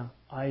vida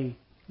hay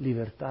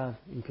libertad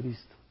en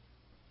Cristo.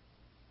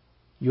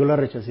 Yo la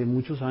rechacé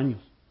muchos años.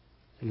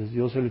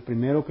 Yo soy el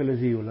primero que les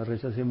digo, la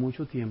rechacé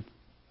mucho tiempo.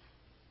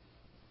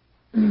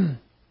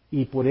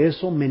 Y por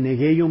eso me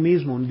negué yo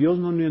mismo. Dios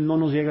no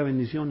nos llega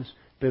bendiciones,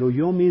 pero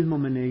yo mismo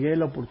me negué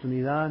la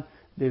oportunidad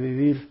de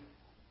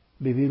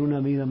vivir una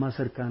vida más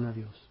cercana a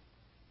Dios.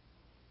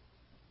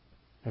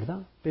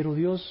 ¿Verdad? Pero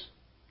Dios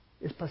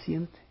es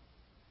paciente,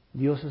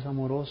 Dios es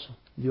amoroso,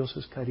 Dios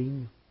es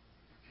cariño.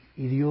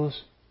 Y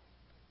Dios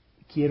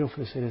quiere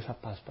ofrecer esa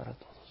paz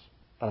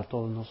para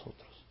todos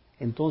nosotros.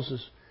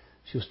 Entonces,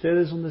 si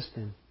ustedes donde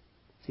estén,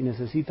 si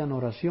necesitan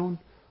oración,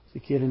 si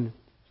quieren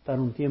estar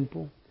un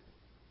tiempo,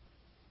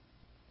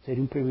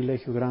 sería un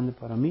privilegio grande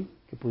para mí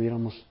que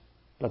pudiéramos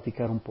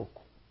platicar un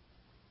poco.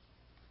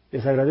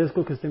 Les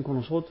agradezco que estén con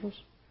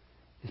nosotros.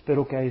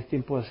 Espero que este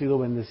tiempo haya sido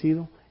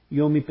bendecido.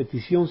 Yo mi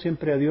petición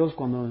siempre a Dios,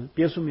 cuando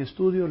empiezo mi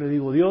estudio, le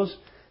digo,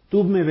 Dios,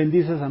 tú me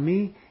bendices a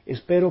mí,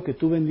 espero que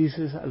tú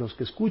bendices a los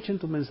que escuchen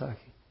tu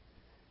mensaje.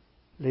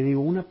 Le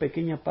digo una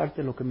pequeña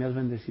parte de lo que me has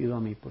bendecido a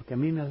mí, porque a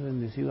mí me has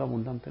bendecido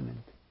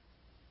abundantemente.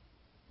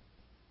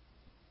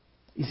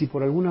 Y si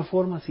por alguna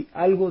forma, si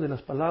algo de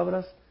las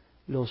palabras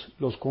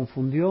los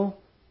confundió,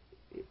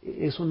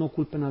 eso no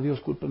culpen a Dios,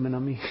 cúlpenme a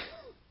mí.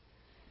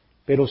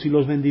 Pero si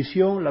los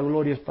bendició, la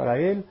gloria es para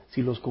Él.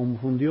 Si los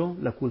confundió,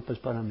 la culpa es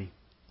para mí.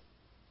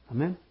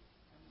 Amén.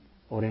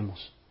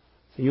 Oremos.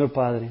 Señor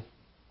Padre,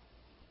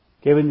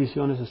 qué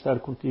bendición es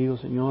estar contigo,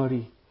 Señor,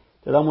 y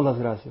te damos las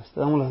gracias. Te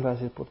damos las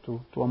gracias por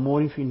tu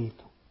amor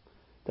infinito.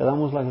 Te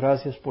damos las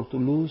gracias por tu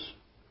luz,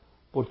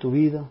 por tu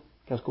vida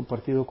que has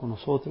compartido con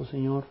nosotros,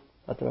 Señor,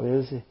 a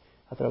través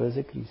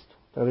de Cristo,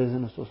 a través de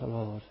nuestro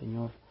Salvador,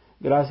 Señor.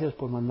 Gracias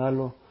por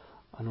mandarlo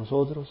a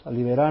nosotros, a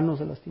liberarnos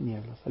de las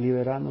tinieblas, a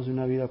liberarnos de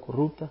una vida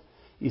corrupta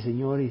y,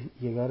 Señor, y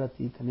llegar a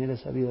ti, tener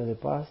esa vida de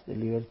paz, de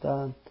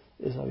libertad,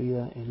 esa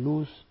vida en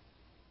luz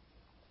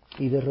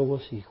y de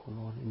regocijo,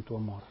 Lord, en tu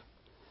amor.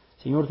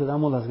 Señor, te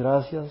damos las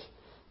gracias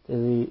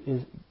de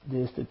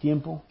este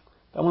tiempo.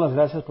 Te damos las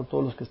gracias por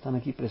todos los que están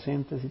aquí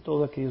presentes y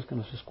todos aquellos que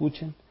nos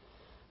escuchen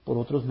por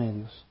otros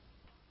medios.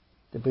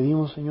 Te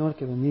pedimos, Señor,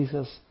 que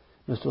bendizas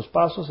nuestros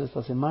pasos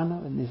esta semana,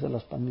 bendice a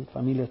las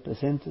familias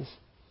presentes,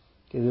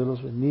 que Dios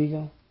los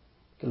bendiga,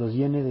 que los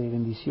llene de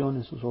bendición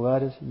en sus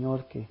hogares,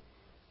 Señor, que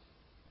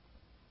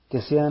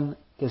sean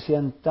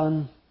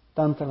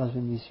tantas las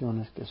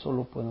bendiciones que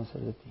solo puedan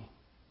ser de ti.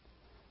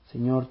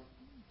 Señor,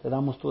 te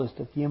damos todo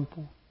este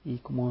tiempo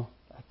y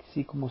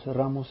así como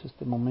cerramos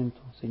este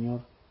momento, Señor,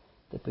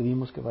 te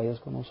pedimos que vayas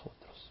con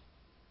nosotros.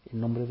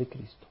 En nombre de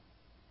Cristo.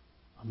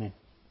 Amén.